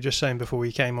you. We were just saying before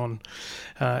we came on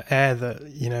air that,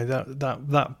 you know,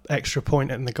 that extra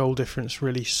point and the goal difference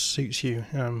really suits you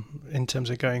in terms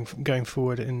of going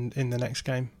forward in the next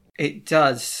game. It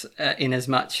does, in as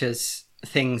much as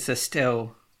things are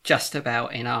still just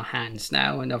about in our hands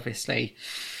now, and obviously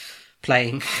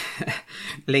playing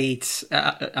Leeds.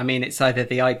 I mean, it's either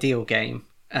the ideal game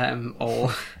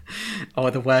or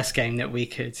the worst game that we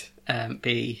could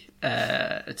be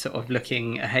sort of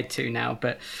looking ahead to now.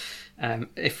 But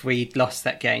if we'd lost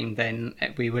that game, then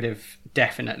we would have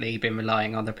definitely been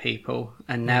relying on other people,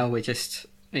 and now we're just,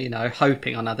 you know,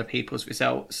 hoping on other people's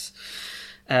results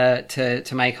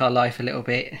to make our life a little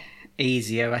bit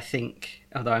easier, I think,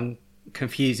 although I'm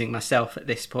confusing myself at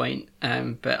this point,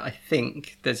 but I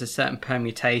think there's a certain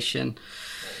permutation.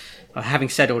 Having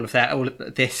said all of that, all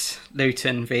of this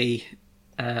Luton v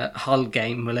Hull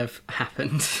game will have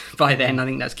happened by then. I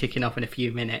think that's kicking off in a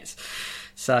few minutes.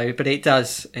 So, but it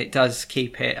does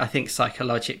keep it, I think,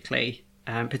 psychologically,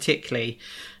 particularly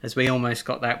as we almost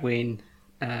got that win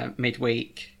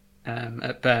midweek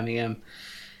at Birmingham,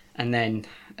 and then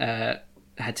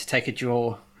had to take a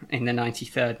draw in the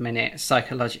 93rd minute.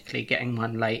 Psychologically, getting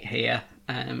one late here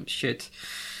should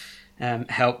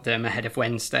help them ahead of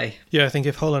Wednesday. Yeah, I think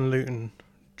if Hull and Luton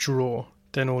draw,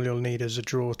 then all you'll need is a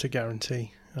draw to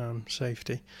guarantee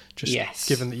safety. Just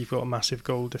given that you've got a massive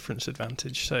goal difference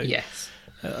advantage. So yes,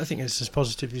 I think it's as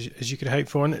positive as you could hope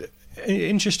for. And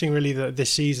interesting, really, that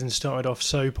this season started off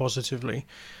so positively,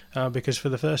 because for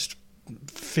the first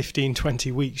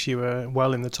 15-20 weeks you were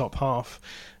well in the top half,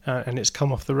 and it's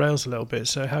come off the rails a little bit.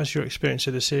 So how's your experience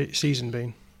of the season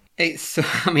been? It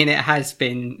has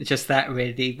been just that,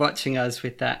 really, watching us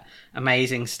with that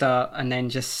amazing start and then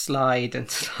just slide and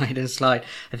slide and slide.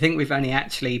 I think we've only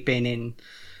actually been in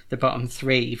the bottom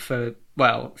three for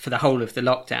the whole of the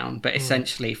lockdown, but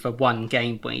essentially for one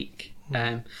game week.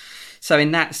 So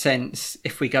in that sense,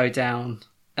 if we go down,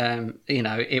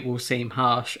 it will seem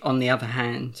harsh. On the other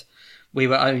hand, we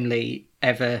were only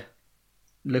ever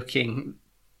looking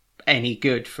any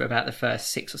good for about the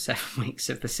first 6 or 7 weeks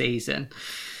of the season.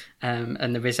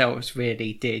 And the results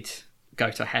really did go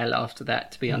to hell after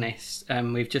that, to be honest.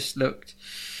 We've just looked,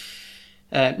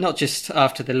 not just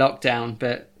after the lockdown,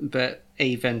 but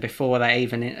even before that,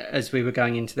 even as we were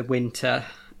going into the winter,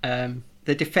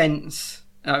 the defence,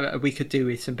 we could do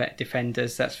with some better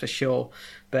defenders, that's for sure.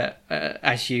 But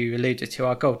as you alluded to,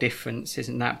 our goal difference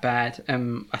isn't that bad.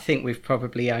 I think we've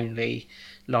probably only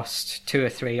lost 2 or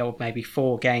 3 or maybe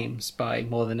 4 games by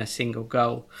more than a single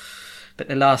goal. But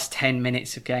the last 10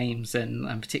 minutes of games, and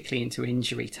particularly into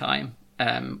injury time,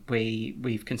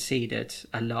 we've conceded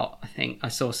a lot. I think I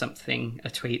saw a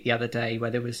tweet the other day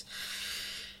where there was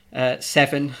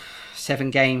 7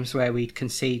 games where we'd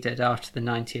conceded after the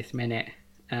 90th minute,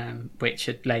 which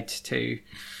had led to,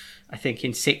 I think,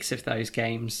 in 6 of those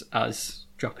games, us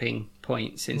dropping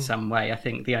points in some way. I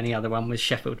think the only other one was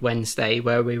Sheffield Wednesday,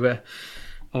 where we were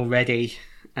already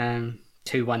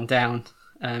 2-1 down.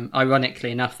 Ironically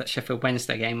enough, that Sheffield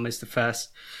Wednesday game was the first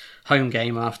home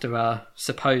game after our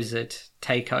supposed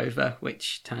takeover,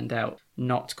 which turned out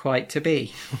not quite to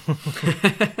be.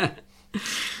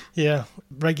 Yeah,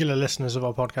 regular listeners of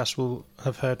our podcast will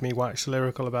have heard me wax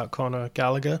lyrical about Conor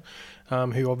Gallagher,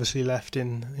 who obviously left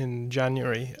in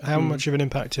January. How much of an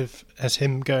impact has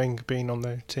him going been on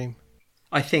the team?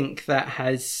 I think that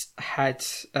has had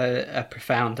a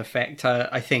profound effect.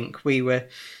 I think we were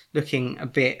looking a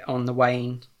bit on the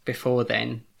wane before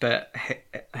then, but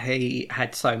he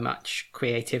had so much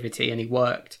creativity and he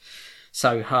worked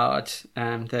so hard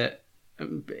that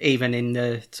even in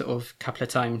the sort of couple of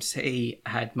times he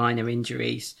had minor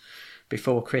injuries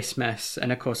before Christmas,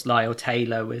 and of course Lyle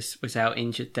Taylor was out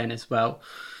injured then as well,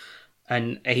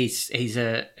 and he's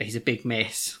a big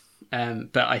miss.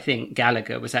 But I think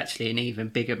Gallagher was actually an even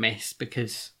bigger miss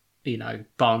because,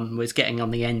 Bon was getting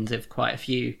on the end of quite a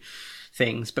few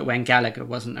things, but when Gallagher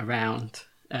wasn't around,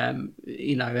 and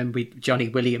Johnny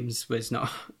Williams was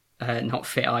not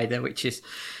fit either, which is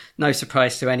no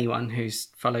surprise to anyone who's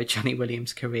followed Johnny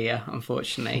Williams' career,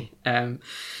 unfortunately.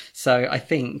 So I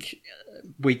think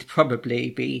we'd probably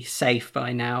be safe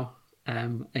by now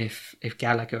if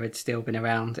Gallagher had still been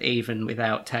around, even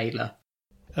without Taylor.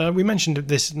 We mentioned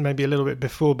this maybe a little bit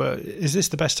before, but is this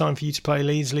the best time for you to play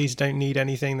Leeds? Leeds don't need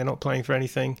anything. They're not playing for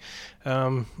anything.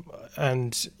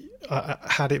 And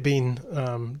had it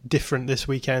been different this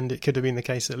weekend, it could have been the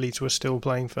case that Leeds were still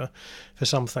playing for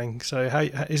something. So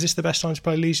is this the best time to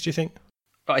play Leeds, do you think?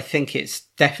 But I think it's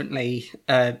definitely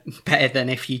better than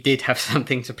if you did have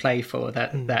something to play for.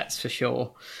 That's for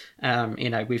sure.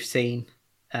 We've seen,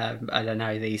 I don't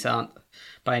know, these aren't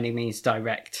by any means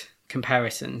direct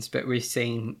comparisons, but we've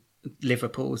seen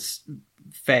Liverpool's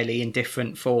fairly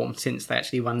indifferent form since they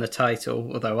actually won the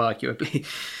title, although arguably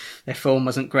their form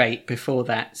wasn't great before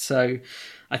that. So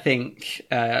I think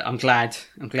I'm glad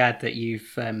that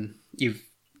you've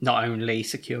not only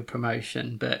secured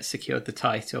promotion but secured the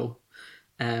title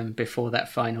before that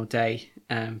final day,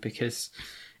 because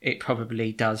it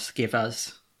probably does give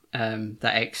us that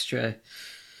extra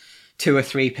 2 or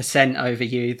 3% over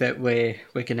you that we're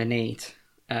going to need.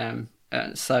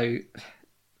 So,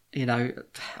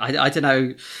 I don't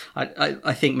know.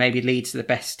 I think maybe Leeds are the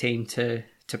best team to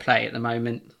play at the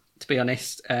moment, to be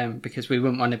honest, because we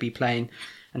wouldn't want to be playing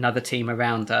another team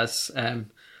around us.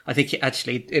 I think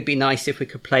it'd be nice if we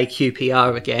could play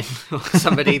QPR again, or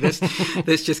somebody that's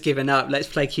just given up. Let's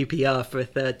play QPR for a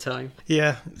third time.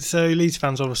 Yeah, so Leeds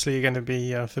fans obviously are going to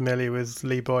be familiar with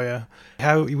Lee Bowyer.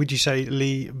 How would you say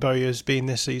Lee Bowyer's been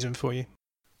this season for you?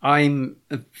 I'm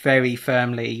very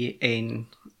firmly in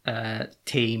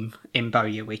team in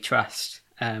Bowyer we trust,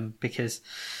 because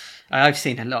I've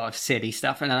seen a lot of silly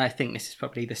stuff, and I think this is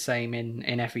probably the same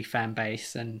in every fan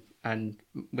base, and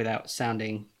without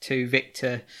sounding too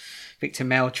Victor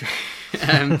Meldrew,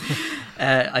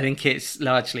 I think it's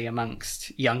largely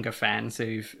amongst younger fans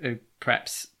who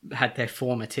perhaps had their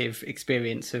formative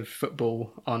experience of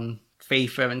football on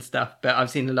FIFA and stuff. But I've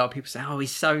seen a lot of people say, "Oh,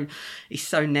 he's so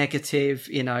negative,"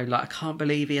 like, I can't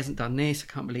believe he hasn't done this,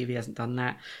 I can't believe he hasn't done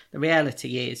that. The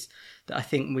reality is that I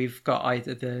think we've got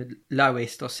either the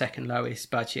lowest or second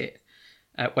lowest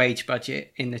wage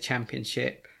budget in the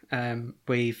Championship.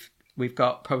 We've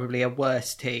got probably a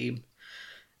worse team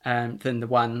than the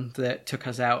one that took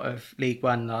us out of League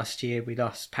One last year. We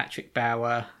lost Patrick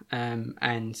Bauer,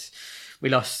 and we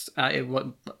lost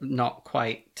not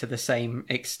quite to the same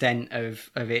extent of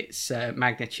its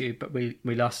magnitude, but we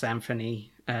lost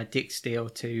Anthony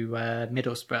Dicksteele to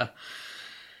Middlesbrough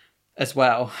as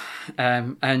well,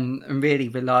 and really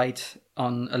relied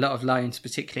on a lot of loans,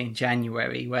 particularly in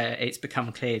January, where it's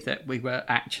become clear that we were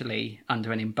actually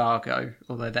under an embargo,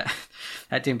 although that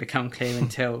didn't become clear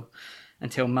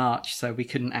until March, so we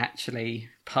couldn't actually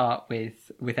part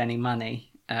with any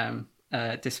money,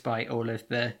 despite all of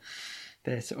the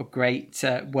sort of great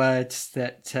words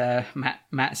that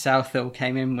Matt Southall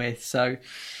came in with. So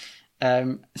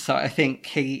I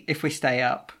think if we stay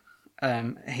up,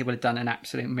 he would have done an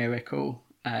absolute miracle,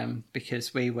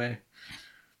 because we were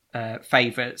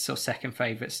favourites or second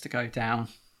favourites to go down.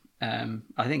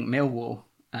 I think Millwall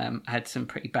had some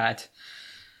pretty bad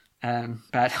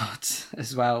odds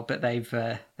as well, but they've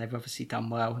obviously done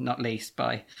well, not least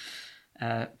by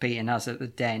beating us at the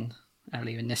Den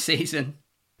earlier in the season.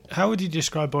 How would you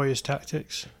describe Bowyer's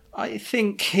tactics? I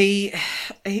think he's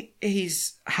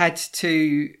had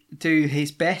to do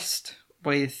his best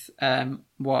with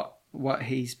what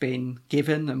he's been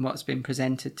given and what's been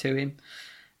presented to him.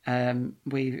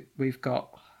 We've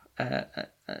got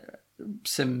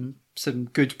some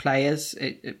good players.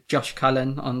 Josh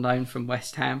Cullen on loan from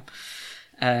West Ham.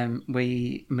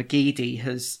 McGeady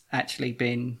has actually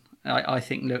been, I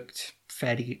think, looked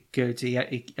fairly good. He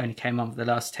only came on for the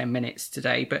last 10 minutes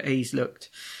today, but he's looked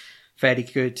fairly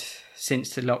good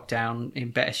since the lockdown,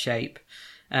 in better shape.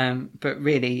 But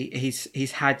really,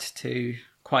 he's had to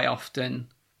quite often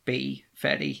be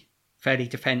fairly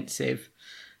defensive,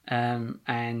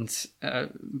 and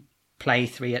play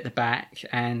three at the back.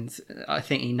 And I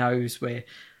think he knows we're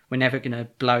never going to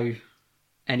blow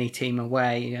any team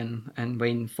away and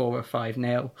win 4 or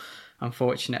 5-0,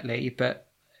 unfortunately. But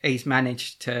he's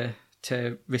managed to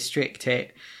restrict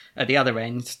it at the other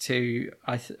end to,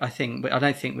 I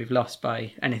don't think we've lost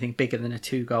by anything bigger than a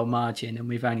 2-goal margin, and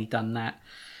we've only done that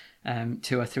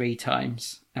 2 or 3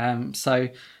 times. So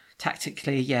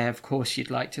tactically, yeah, of course you'd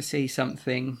like to see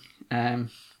something a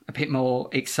bit more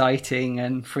exciting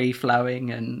and free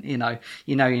flowing, and you're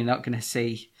not going to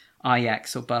see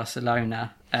Ajax or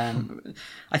Barcelona.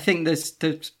 I think there's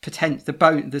the potential,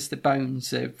 there's the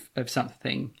bones of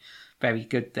something very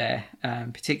good there,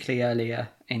 particularly earlier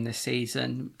in the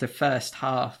season. The first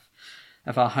half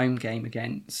of our home game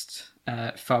against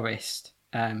Forest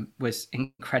was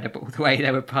incredible, the way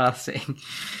they were passing.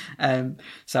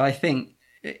 So I think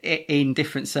in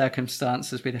different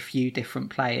circumstances with a few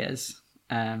different players,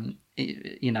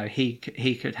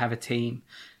 he could have a team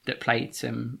that played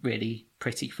some really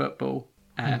pretty football.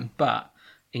 But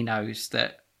he knows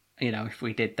that, if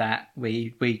we did that,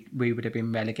 we would have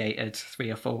been relegated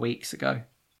 3 or 4 weeks ago.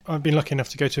 I've been lucky enough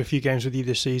to go to a few games with you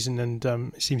this season, and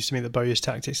it seems to me that Bowyer's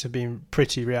tactics have been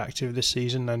pretty reactive this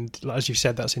season, and as you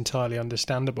said, that's entirely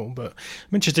understandable. But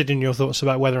I'm interested in your thoughts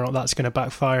about whether or not that's going to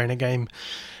backfire in a game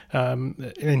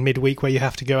in midweek where you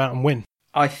have to go out and win.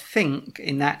 I think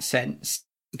in that sense,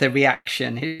 the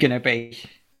reaction is going to be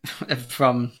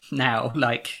from now,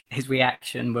 like his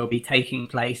reaction will be taking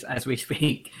place as we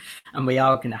speak, and we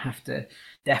are going to have to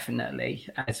definitely,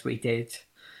 as we did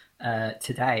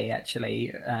today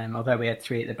actually, although we had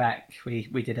 3 at the back, we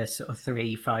did a sort of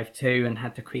 3-5-2 and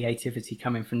had the creativity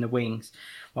coming from the wings.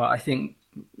 Well, I think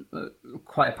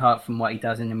quite apart from what he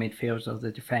does in the midfield or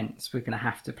the defence, we're going to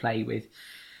have to play with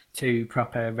 2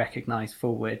 proper recognised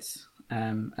forwards,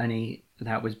 and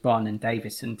that was Bon and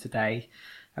Davison today,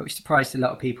 which surprised a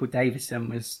lot of people. Davison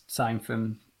was signed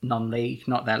from non-league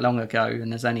not that long ago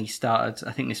and has only started,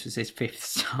 I think this was his 5th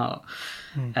start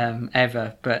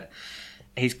ever, but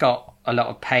he's got a lot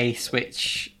of pace,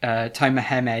 which Tomer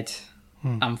Hemed,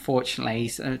 unfortunately,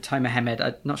 Tomer Hemed,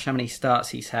 I'm not sure how many starts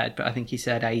he's had, but I think he's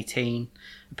had 18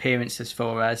 appearances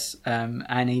for us,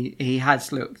 and he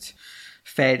has looked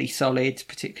fairly solid,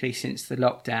 particularly since the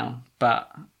lockdown,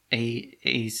 but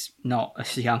he's not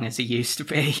as young as he used to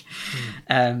be.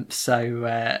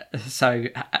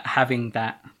 So having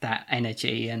that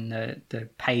energy and the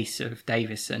pace of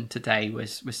Davison today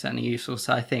was certainly useful.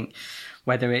 So I think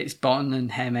whether it's Bon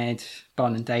and Hemed,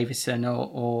 Bon and Davison,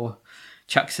 or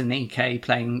Chukwuemeka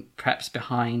playing perhaps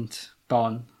behind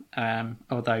Bon,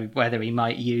 although whether he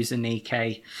might use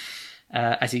Anike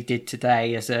as he did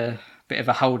today as a bit of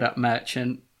a hold-up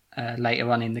merchant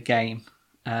later on in the game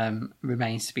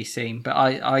remains to be seen. But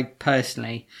I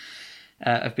personally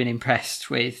have been impressed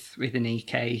with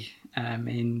Anike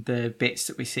in the bits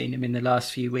that we've seen him in the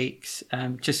last few weeks,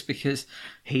 just because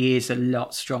he is a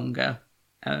lot stronger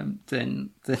than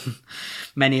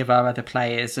many of our other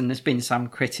players. And there's been some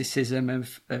criticism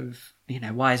of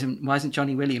why isn't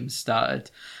Johnny Williams started?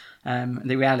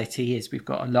 The reality is we've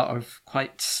got a lot of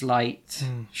quite slight,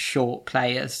 short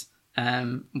players,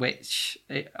 which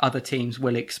other teams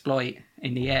will exploit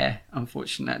in the air,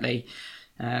 unfortunately.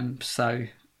 So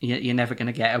you're never going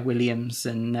to get a Williams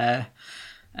and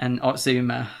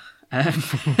Otzuma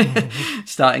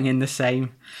starting in the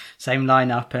same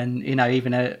lineup. And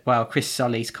even Chris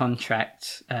Solly's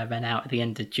contract ran out at the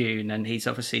end of June, and he's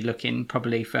obviously looking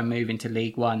probably for a move into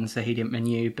League One, so he didn't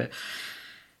renew. But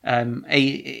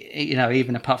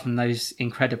even apart from those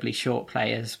incredibly short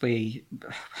players,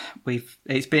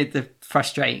 it's been the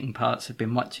frustrating parts have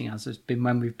been watching us has been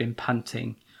when we've been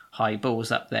punting high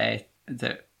balls up there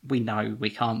that we know we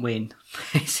can't win,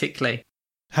 basically.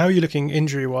 How are you looking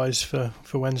injury-wise for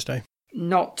Wednesday?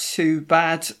 Not too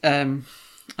bad. Darren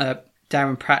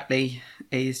Pratley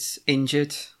is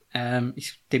injured. He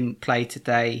didn't play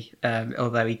today,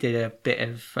 although he did a bit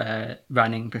of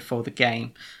running before the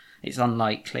game. It's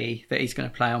unlikely that he's going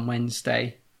to play on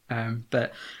Wednesday,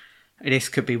 but this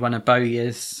could be one of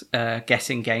Bowyer's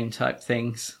guessing game type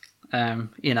things.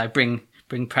 Bring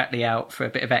Pratley out for a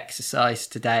bit of exercise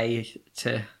today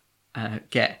to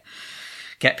get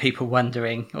people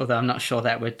wondering. Although I'm not sure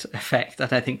that would affect. I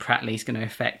don't think Pratley's going to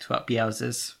affect what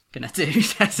Bielsa's going to do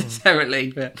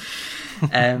necessarily, but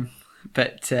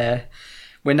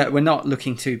we're not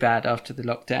looking too bad after the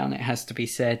lockdown, it has to be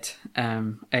said.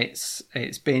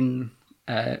 It's been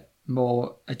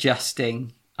more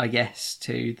adjusting, I guess,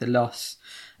 to the loss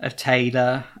of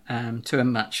Taylor, to a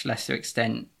much lesser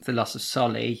extent the loss of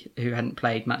Solly, who hadn't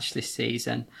played much this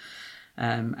season,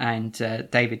 and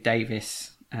David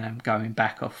Davis going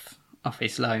back off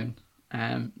his loan.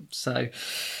 But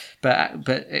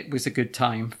it was a good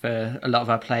time for a lot of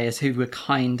our players who were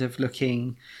kind of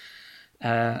looking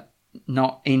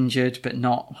not injured but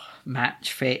not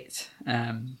match fit.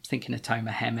 Thinking of Tomer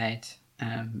Hemed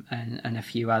and a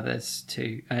few others,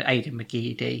 to Aidan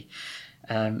McGeady,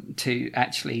 to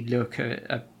actually look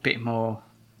a bit more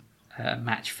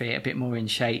match fit, a bit more in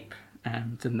shape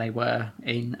than they were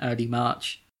in early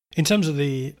March. In terms of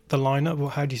the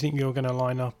lineup, how do you think you're going to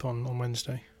line up on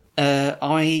Wednesday?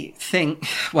 I think,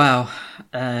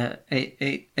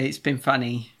 it's been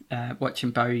funny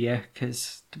watching Bowyer,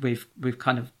 because we've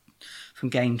kind of, from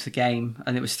game to game,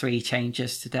 and it was 3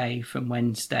 changes today from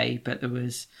Wednesday, but there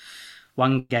was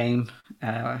one game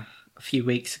a few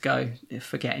weeks ago,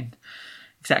 forgetting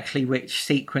exactly which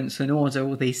sequence and order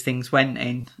all these things went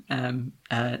in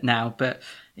now, but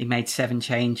he made 7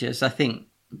 changes. I think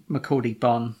Macaulay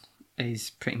Bonne is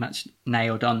pretty much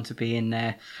nailed on to be in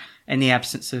there. In the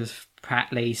absence of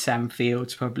Pratley, Sam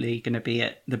Field's probably going to be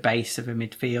at the base of a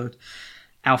midfield.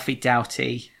 Alfie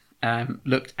Doughty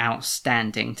looked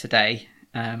outstanding today,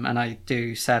 and I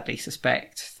do sadly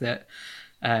suspect that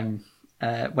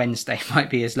Wednesday might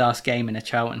be his last game in a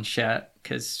Charlton shirt,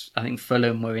 because I think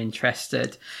Fulham were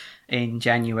interested in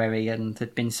January, and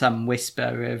there'd been some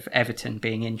whisper of Everton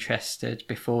being interested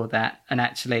before that. And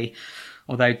actually,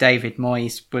 although David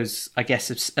Moyes was, I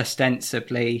guess,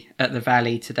 ostensibly at the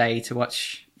Valley today to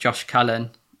watch Josh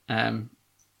Cullen,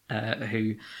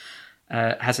 who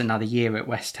has another year at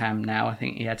West Ham now. I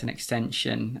think he had an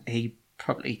extension. He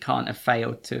probably can't have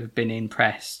failed to have been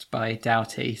impressed by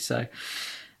Doughty. So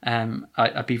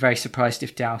I'd be very surprised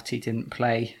if Doughty didn't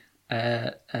play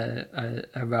a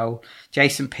role.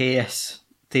 Jason Pearce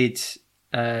did.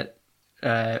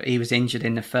 He was injured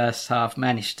in the first half,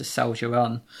 managed to soldier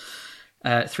on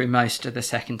through most of the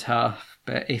second half.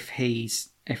 But if he's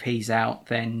out,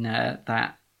 then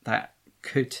that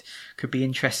could be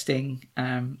interesting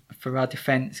for our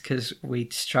defence, because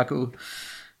we'd struggle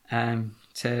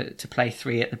to play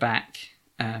 3 at the back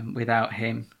without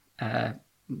him,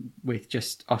 with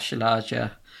just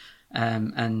Oshalaja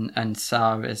and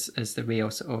Sarr as the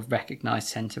real sort of recognised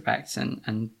centre backs,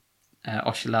 and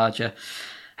Oshalaja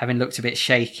having looked a bit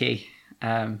shaky,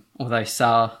 although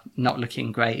Sarr not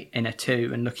looking great in a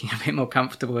 2 and looking a bit more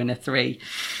comfortable in a 3.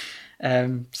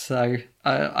 So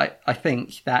I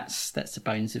think that's the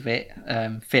bones of it.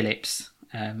 Phillips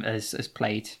has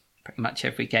played pretty much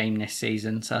every game this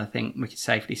season, so I think we could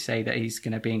safely say that he's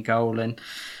going to be in goal, and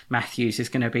Matthews is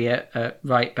going to be at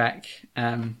right back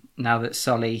now that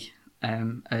Solly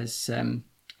has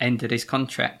ended his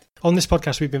contract. On this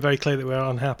podcast, we've been very clear that we're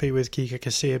unhappy with Kika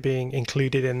Casilla being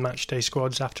included in matchday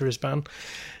squads after his ban.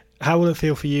 How will it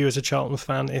feel for you as a Charlton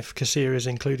fan if Casilla is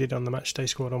included on the matchday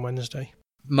squad on Wednesday?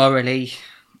 Morally,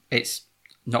 it's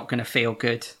not going to feel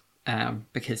good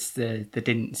because there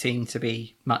didn't seem to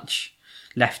be much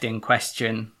left in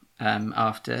question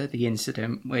after the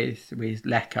incident with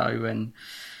Lecco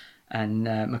and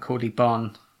Macaulay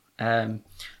Bonne.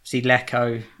 See,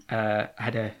 Lecco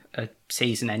had a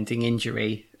season-ending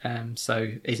injury,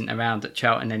 so isn't around at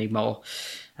Charlton anymore,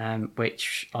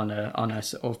 which on a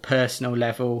sort of personal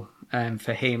level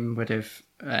for him would have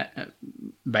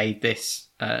made this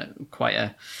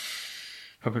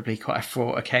probably quite a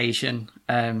fraught occasion.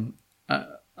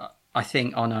 I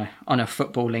think on a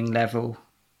footballing level,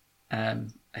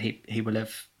 he will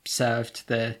have served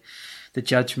the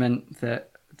judgment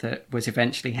that was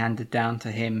eventually handed down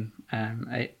to him.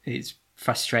 It's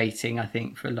frustrating, I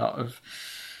think, for a lot of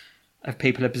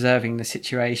people observing the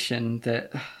situation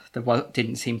that there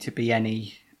didn't seem to be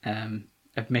any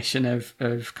admission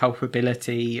of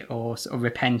culpability or sort of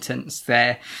repentance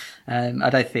there. I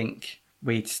don't think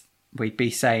we'd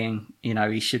be saying,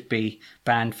 you should be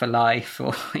banned for life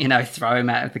or, throw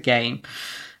him out of the game.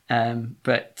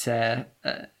 But there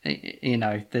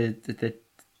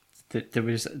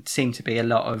seemed to be a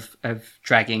lot of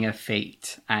dragging of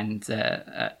feet and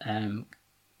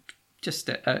just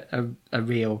a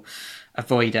real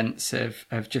avoidance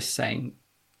of just saying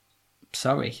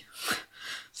sorry.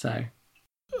 So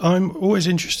I'm always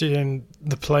interested in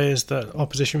the players that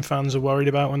opposition fans are worried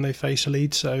about when they face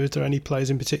Leeds. So is there any players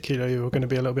in particular you are going to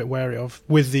be a little bit wary of,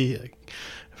 with the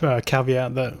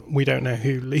caveat that we don't know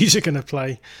who Leeds are going to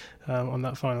play on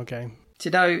that final game? Do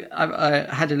you know,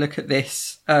 I had a look at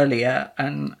this earlier,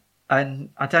 and I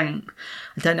don't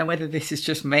know whether this is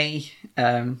just me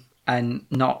and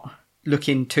not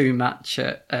looking too much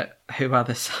at who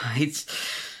other sides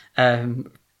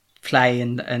play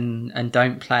and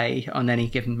don't play on any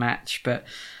given match, but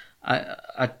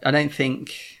I don't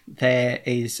think there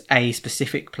is a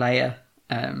specific player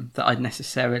that I'd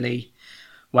necessarily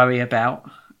worry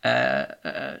about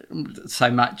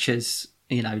so much as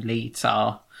Leeds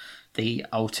are the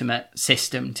ultimate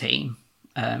system team,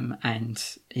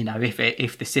 and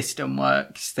if the system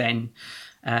works, then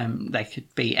they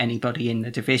could beat anybody in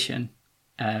the division.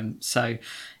 So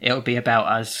it'll be about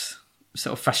us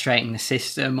sort of frustrating the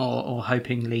system or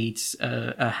hoping Leeds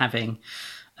are having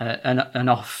an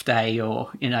off day,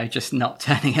 or just not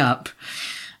turning up,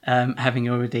 having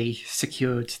already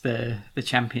secured the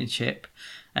championship.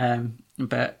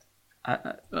 But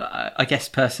I guess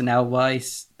personnel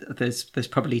wise, there's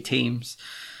probably teams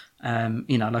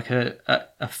like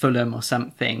a Fulham or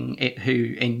something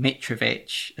who in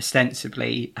Mitrovic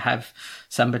ostensibly have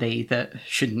somebody that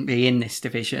shouldn't be in this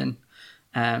division.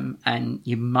 And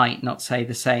you might not say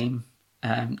the same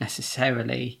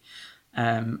necessarily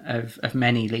of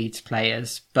many Leeds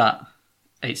players, but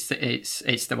it's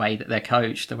the way that they're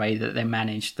coached, the way that they're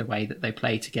managed, the way that they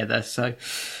play together. So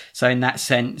in that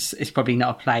sense, it's probably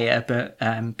not a player, but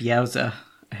Bielsa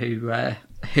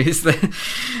who's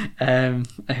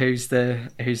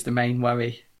the main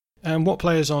worry. And what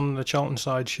players on the Charlton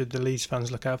side should the Leeds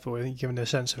fans look out for? You've given a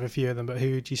sense of a few of them, but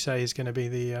who would you say is going to be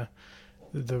the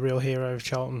real hero of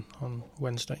Charlton on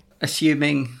Wednesday?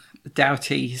 Assuming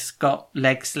Doughty's got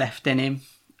legs left in him,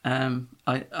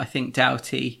 I think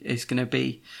Doughty is going to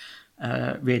be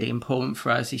really important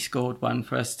for us. He scored one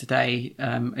for us today.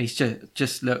 He's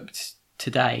just looked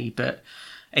today, but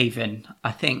even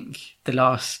I think the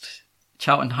last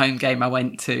Charlton home game I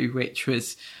went to, which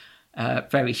was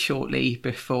very shortly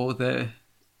before the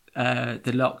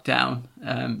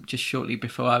lockdown, just shortly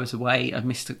before I was away, I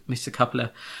missed a couple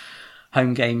of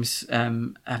home games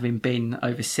having been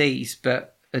overseas,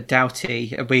 but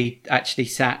Doughty, we actually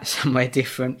sat somewhere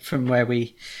different from where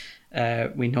we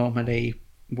normally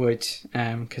would,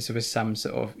 because there was some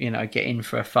sort of get in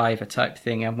for a fiver type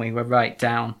thing, and we were right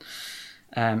down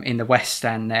in the west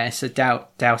stand there. So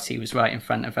Doughty was right in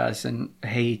front of us, and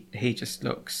he just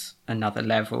looks another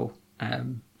level,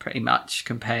 pretty much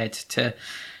compared to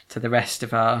the rest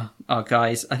of our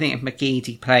guys. I think if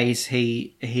McGeady plays,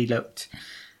 he looked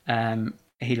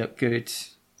good.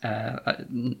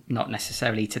 Not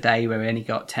necessarily today, where we only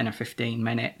got 10 or 15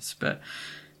 minutes, but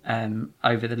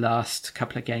over the last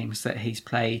couple of games that he's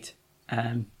played.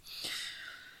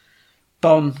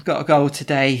 Bom got a goal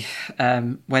today.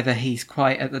 Whether he's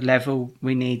quite at the level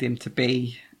we need him to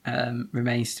be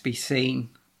remains to be seen.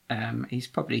 He's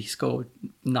probably scored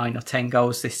 9 or 10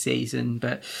 goals this season,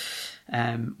 but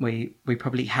we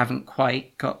probably haven't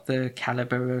quite got the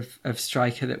calibre of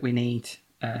striker that we need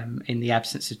in the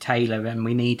absence of Taylor, and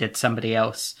we needed somebody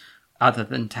else other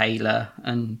than Taylor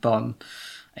and Bom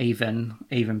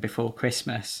even before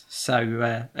Christmas.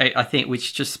 So I think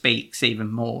which just speaks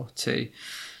even more to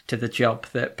the job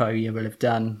that Bowyer will have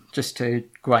done, just to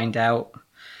grind out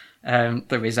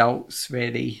the results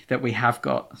really that we have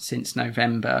got since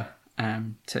November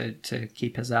to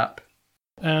keep us up.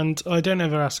 And I don't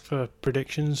ever ask for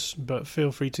predictions, but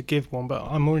feel free to give one. But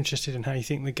I'm more interested in how you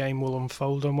think the game will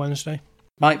unfold on Wednesday.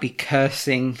 Might be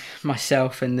cursing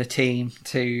myself and the team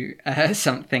to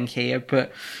something here,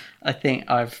 but I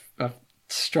think I've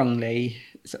strongly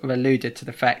sort of alluded to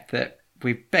the fact that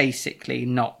we've basically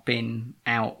not been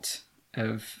out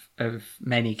of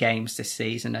many games this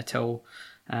season at all.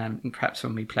 Perhaps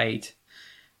when we played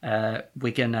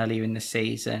Wigan earlier in the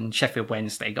season, Sheffield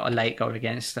Wednesday got a late goal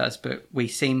against us, but we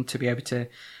seem to be able to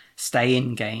stay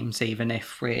in games even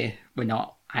if we're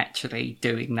not actually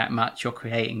doing that much or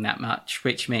creating that much,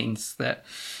 which means that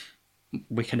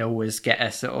we can always get a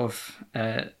sort of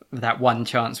that one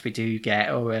chance we do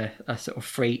get, or a sort of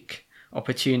freak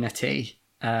opportunity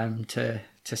to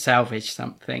salvage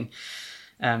something.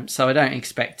 So I don't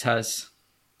expect us,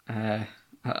 I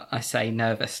say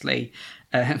nervously,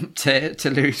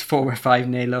 to lose 4 or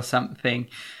 5-0 or something.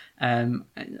 I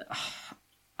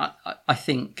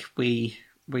think we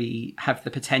have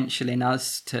the potential in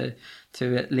us to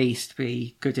at least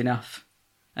be good enough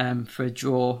for a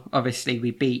draw. Obviously,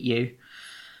 we beat you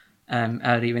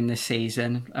earlier in the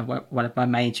season. One of my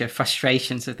major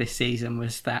frustrations of this season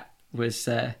was I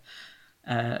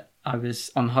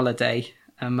was on holiday,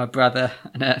 and my brother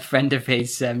and a friend of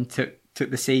his took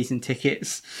the season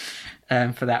tickets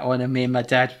for that one, and me and my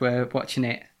dad were watching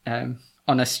it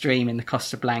on a stream in the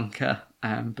Costa Blanca,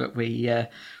 but we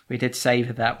did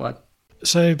savour that one.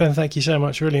 So Ben, thank you so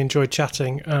much. Really enjoyed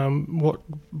chatting.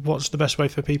 What's the best way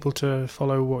for people to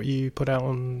follow what you put out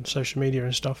on social media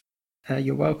and stuff?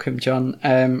 You're welcome, John.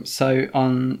 So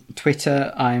on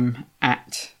Twitter, I'm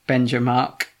at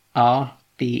Benjamark, Benja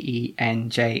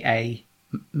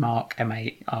Mark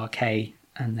MARK,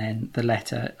 and then the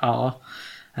letter R.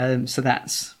 So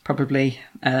that's probably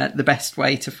the best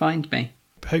way to find me.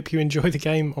 Hope you enjoy the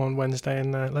game on Wednesday,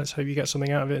 and let's hope you get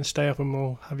something out of it and stay up, and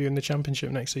we'll have you in the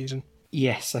Championship next season.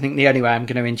 Yes, I think the only way I'm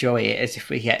going to enjoy it is if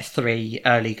we get 3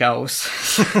 early goals.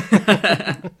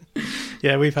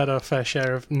 Yeah, we've had our fair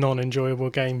share of non-enjoyable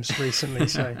games recently,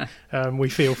 so we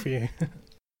feel for you.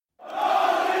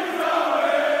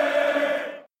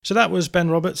 So that was Ben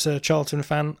Roberts, a Charlton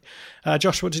fan.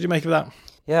 Josh, what did you make of that?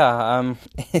 Yeah,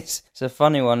 it's a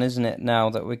funny one, isn't it? Now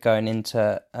that we're going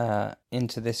into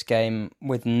this game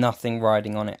with nothing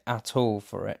riding on it at all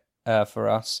for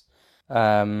us.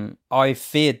 I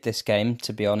feared this game,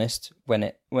 to be honest, when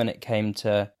it came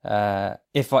to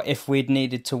if we'd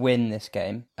needed to win this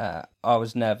game. I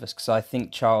was nervous because I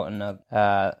think Charlton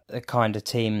are the kind of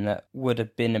team that would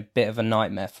have been a bit of a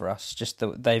nightmare for us. Just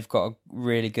that they've got a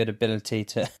really good ability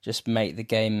to just make the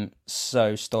game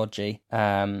so stodgy.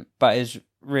 But it's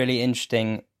really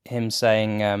interesting him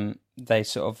saying they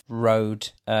sort of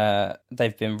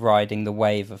they've been riding the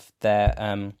wave of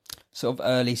their sort of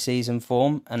early season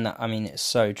form, and that, I mean, it's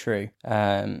so true.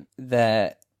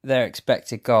 Their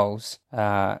expected goals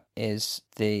is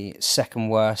the second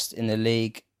worst in the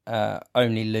league.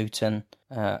 Only Luton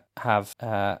have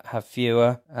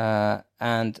fewer,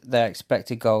 and their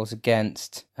expected goals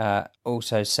against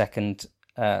also second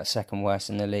worst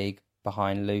in the league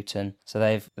behind Luton. So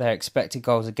their expected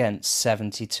goals against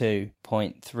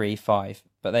 72.35.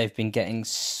 But they've been getting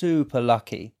super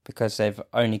lucky because they've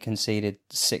only conceded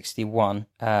 61.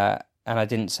 And I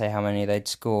didn't say how many they'd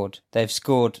scored. They've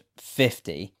scored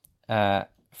 50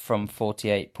 from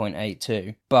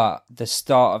 48.82. But the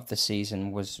start of the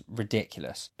season was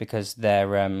ridiculous because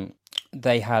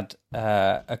they had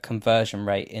a conversion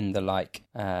rate in the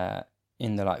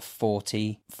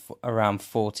 40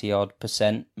 odd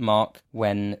 % mark,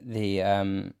 when the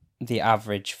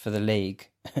average for the league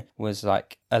was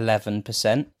like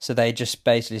 11%. So they just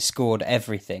basically scored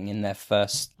everything in their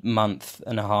first month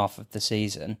and a half of the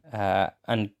season,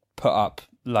 and put up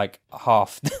like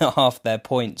half their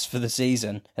points for the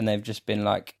season, and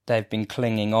they've been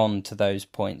clinging on to those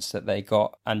points that they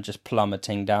got and just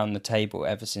plummeting down the table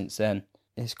ever since then.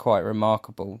 It's quite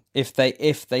remarkable. If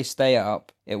they stay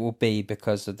up, it will be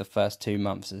because of the first 2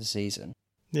 months of the season.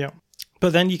 Yeah.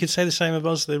 But then you could say the same of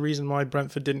us. The reason why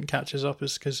Brentford didn't catch us up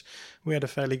is because we had a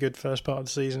fairly good first part of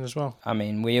the season as well. I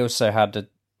mean, we also had a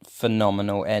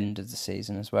phenomenal end of the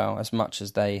season as well, as much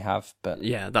as they have. But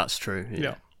yeah, that's true.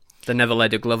 Yeah. They never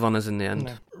laid a glove on us in the end.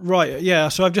 No. Right, yeah.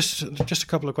 So I've just a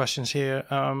couple of questions here.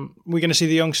 We're going to see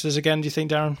the youngsters again, do you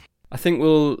think, Darren? I think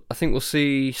we'll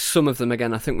see some of them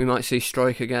again. I think we might see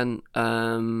Struijk again.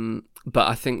 But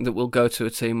I think that we'll go to a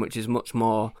team which is much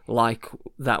more like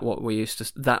that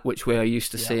which we are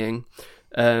used to seeing.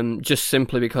 Just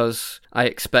simply because I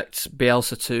expect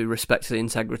Bielsa to respect the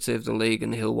integrity of the league,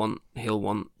 and he'll want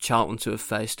Charlton to have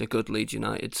faced a good Leeds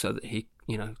United so that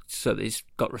he's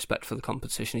got respect for the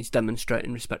competition. He's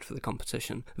demonstrating respect for the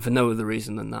competition. For no other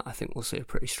reason than that, I think we'll see a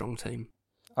pretty strong team.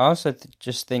 I also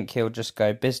just think he'll just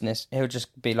go business. He'll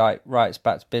just be like, right, it's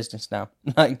back to business now.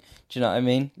 Like, do you know what I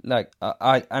mean? Like,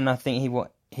 I think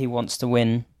he wants to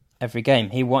win every game.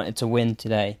 He wanted to win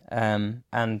today, and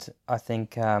I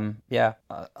think, I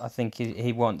think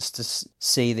he wants to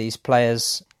see these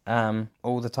players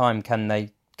all the time. Can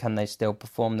they still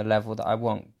perform the level that I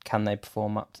want? Can they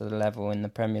perform up to the level in the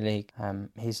Premier League?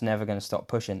 He's never going to stop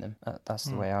pushing them. That's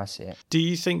the way I see it. Do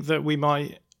you think that we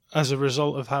might, as a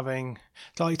result of having,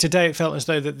 like today, it felt as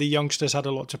though that the youngsters had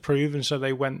a lot to prove, and so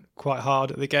they went quite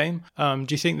hard at the game. Do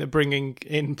you think that bringing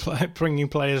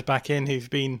players back in who've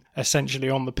been essentially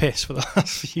on the piss for the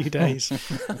last few days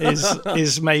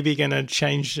is maybe going to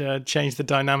change the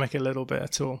dynamic a little bit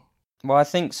at all? Well, I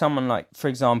think someone like, for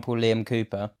example, Liam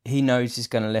Cooper, he knows he's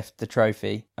going to lift the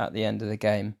trophy at the end of the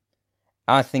game.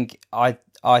 I think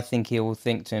he will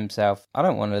think to himself, I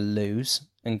don't want to lose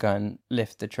and go and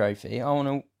lift the trophy. I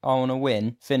want to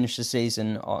win, finish the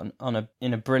season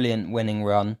in a brilliant winning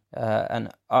run, and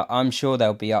I'm sure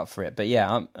they'll be up for it. But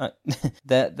yeah,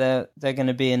 they're going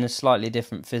to be in a slightly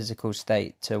different physical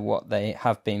state to what they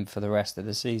have been for the rest of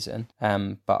the season.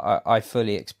 But I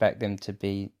fully expect them to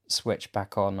be switched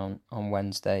back on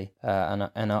Wednesday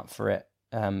and up for it.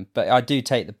 But I do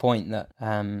take the point that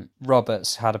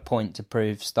Roberts had a point to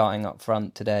prove starting up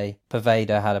front today.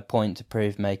 Poveda had a point to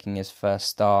prove making his first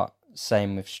start.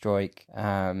 Same with Struijk.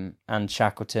 And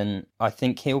Shackleton, I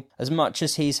think he'll, as much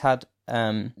as he's had,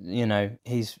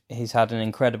 he's had an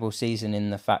incredible season in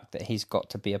the fact that he's got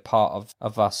to be a part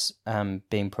of us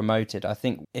being promoted. I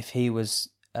think if he was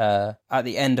at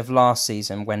the end of last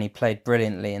season when he played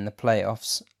brilliantly in the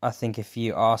playoffs, I think if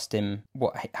you asked him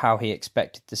how he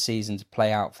expected the season to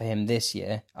play out for him this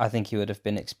year, I think he would have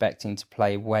been expecting to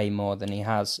play way more than he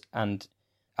has, and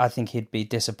I think he'd be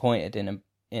disappointed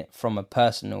from a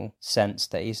personal sense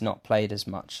that he's not played as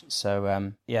much.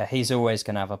 So he's always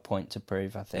going to have a point to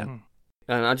prove, I think. Yeah.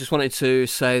 And I just wanted to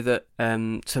say that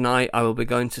tonight I will be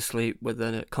going to sleep with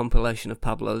a compilation of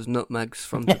Pablo's nutmegs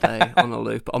from today on a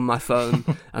loop on my phone,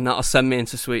 and that'll send me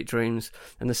into sweet dreams.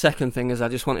 And the second thing is I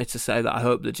just wanted to say that I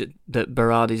hope that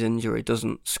Berardi's injury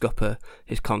doesn't scupper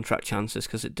his contract chances,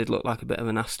 because it did look like a bit of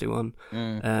a nasty one.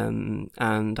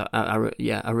 And I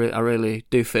really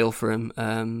do feel for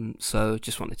him. So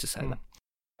just wanted to say that.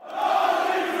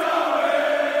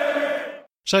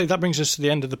 So that brings us to the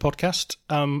end of the podcast.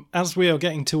 As we are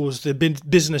getting towards the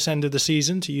business end of the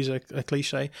season, to use a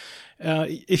cliche,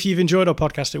 if you've enjoyed our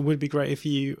podcast, it would be great if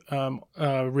you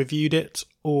reviewed it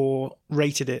or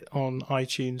rated it on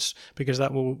iTunes, because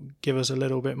that will give us a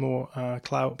little bit more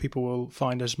clout. People will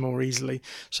find us more easily.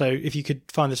 So if you could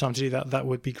find the time to do that, that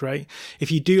would be great.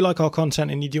 If you do like our content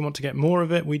and you do want to get more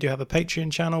of it, we do have a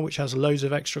Patreon channel which has loads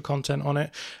of extra content on it.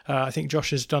 I think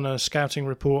Josh has done a scouting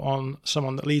report on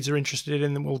someone that Leeds are interested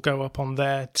in that will go up on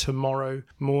there tomorrow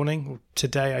morning, or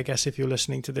today, I guess, if you're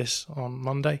listening to this on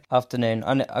Monday afternoon.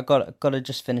 I got to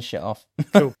just finish it off.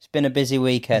 Cool. It's been a busy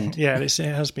weekend. Yeah, it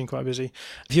has been quite busy.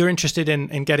 If you're interested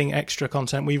in getting extra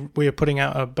content, we are putting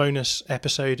out a bonus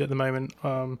episode at the moment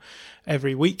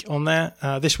every week on there.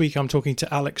 This week I'm talking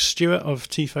to Alex Stewart of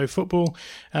Tifo Football,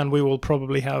 and we will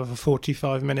probably have a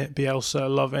 45-minute Bielsa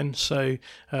love-in, so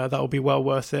that will be well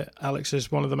worth it. Alex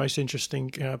is one of the most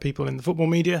interesting people in the football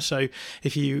media, so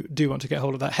if you do want to get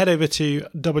hold of that, head over to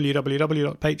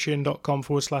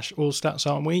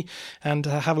www.patreon.com/allstatsaren'twe and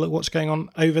have a look what's going on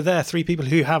over there. 3 people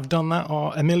who have done that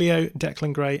are Emilio,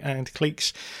 Declan Gray and Cleeks.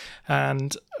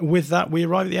 And with that, we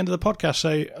arrive at the end of the podcast.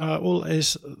 So all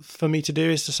is for me to do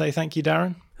is to say thank you,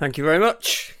 Darren. Thank you very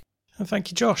much. And thank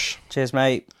you, Josh. Cheers,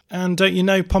 mate. And don't you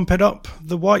know, pump it up.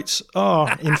 The Whites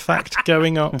are, in fact,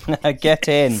 going up. Get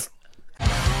in.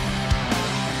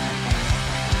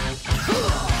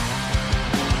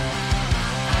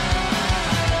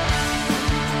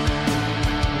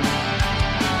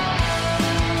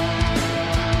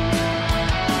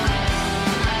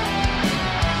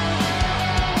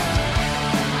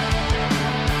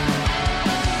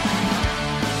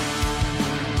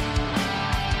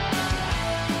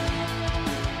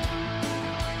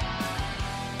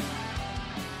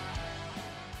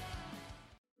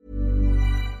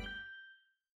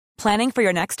 Planning for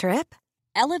your next trip?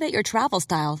 Elevate your travel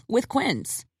style with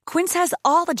Quince. Quince has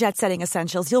all the jet-setting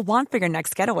essentials you'll want for your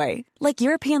next getaway, like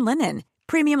European linen,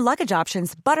 premium luggage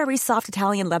options, buttery soft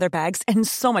Italian leather bags, and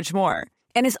so much more.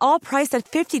 And is all priced at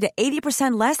 50 to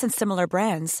 80% less than similar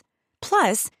brands.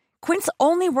 Plus, Quince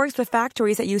only works with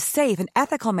factories that use safe and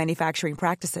ethical manufacturing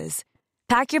practices.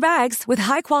 Pack your bags with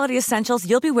high-quality essentials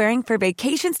you'll be wearing for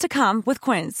vacations to come with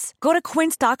Quince. Go to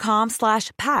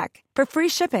quince.com/pack for free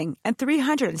shipping and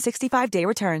 365-day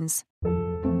returns.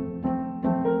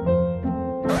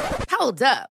 Hold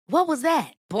up. What was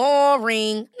that?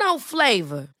 Boring. No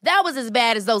flavor. That was as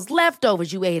bad as those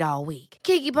leftovers you ate all week.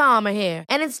 Keke Palmer here,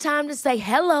 and it's time to say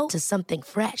hello to something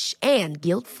fresh and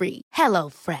guilt-free. Hello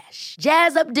Fresh.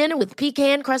 Jazz up dinner with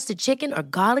pecan-crusted chicken or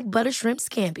garlic butter shrimp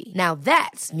scampi. Now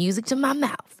that's music to my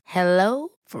mouth. Hello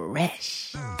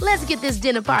Fresh. Let's get this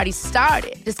dinner party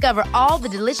started. Discover all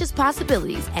the delicious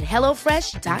possibilities at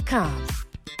HelloFresh.com.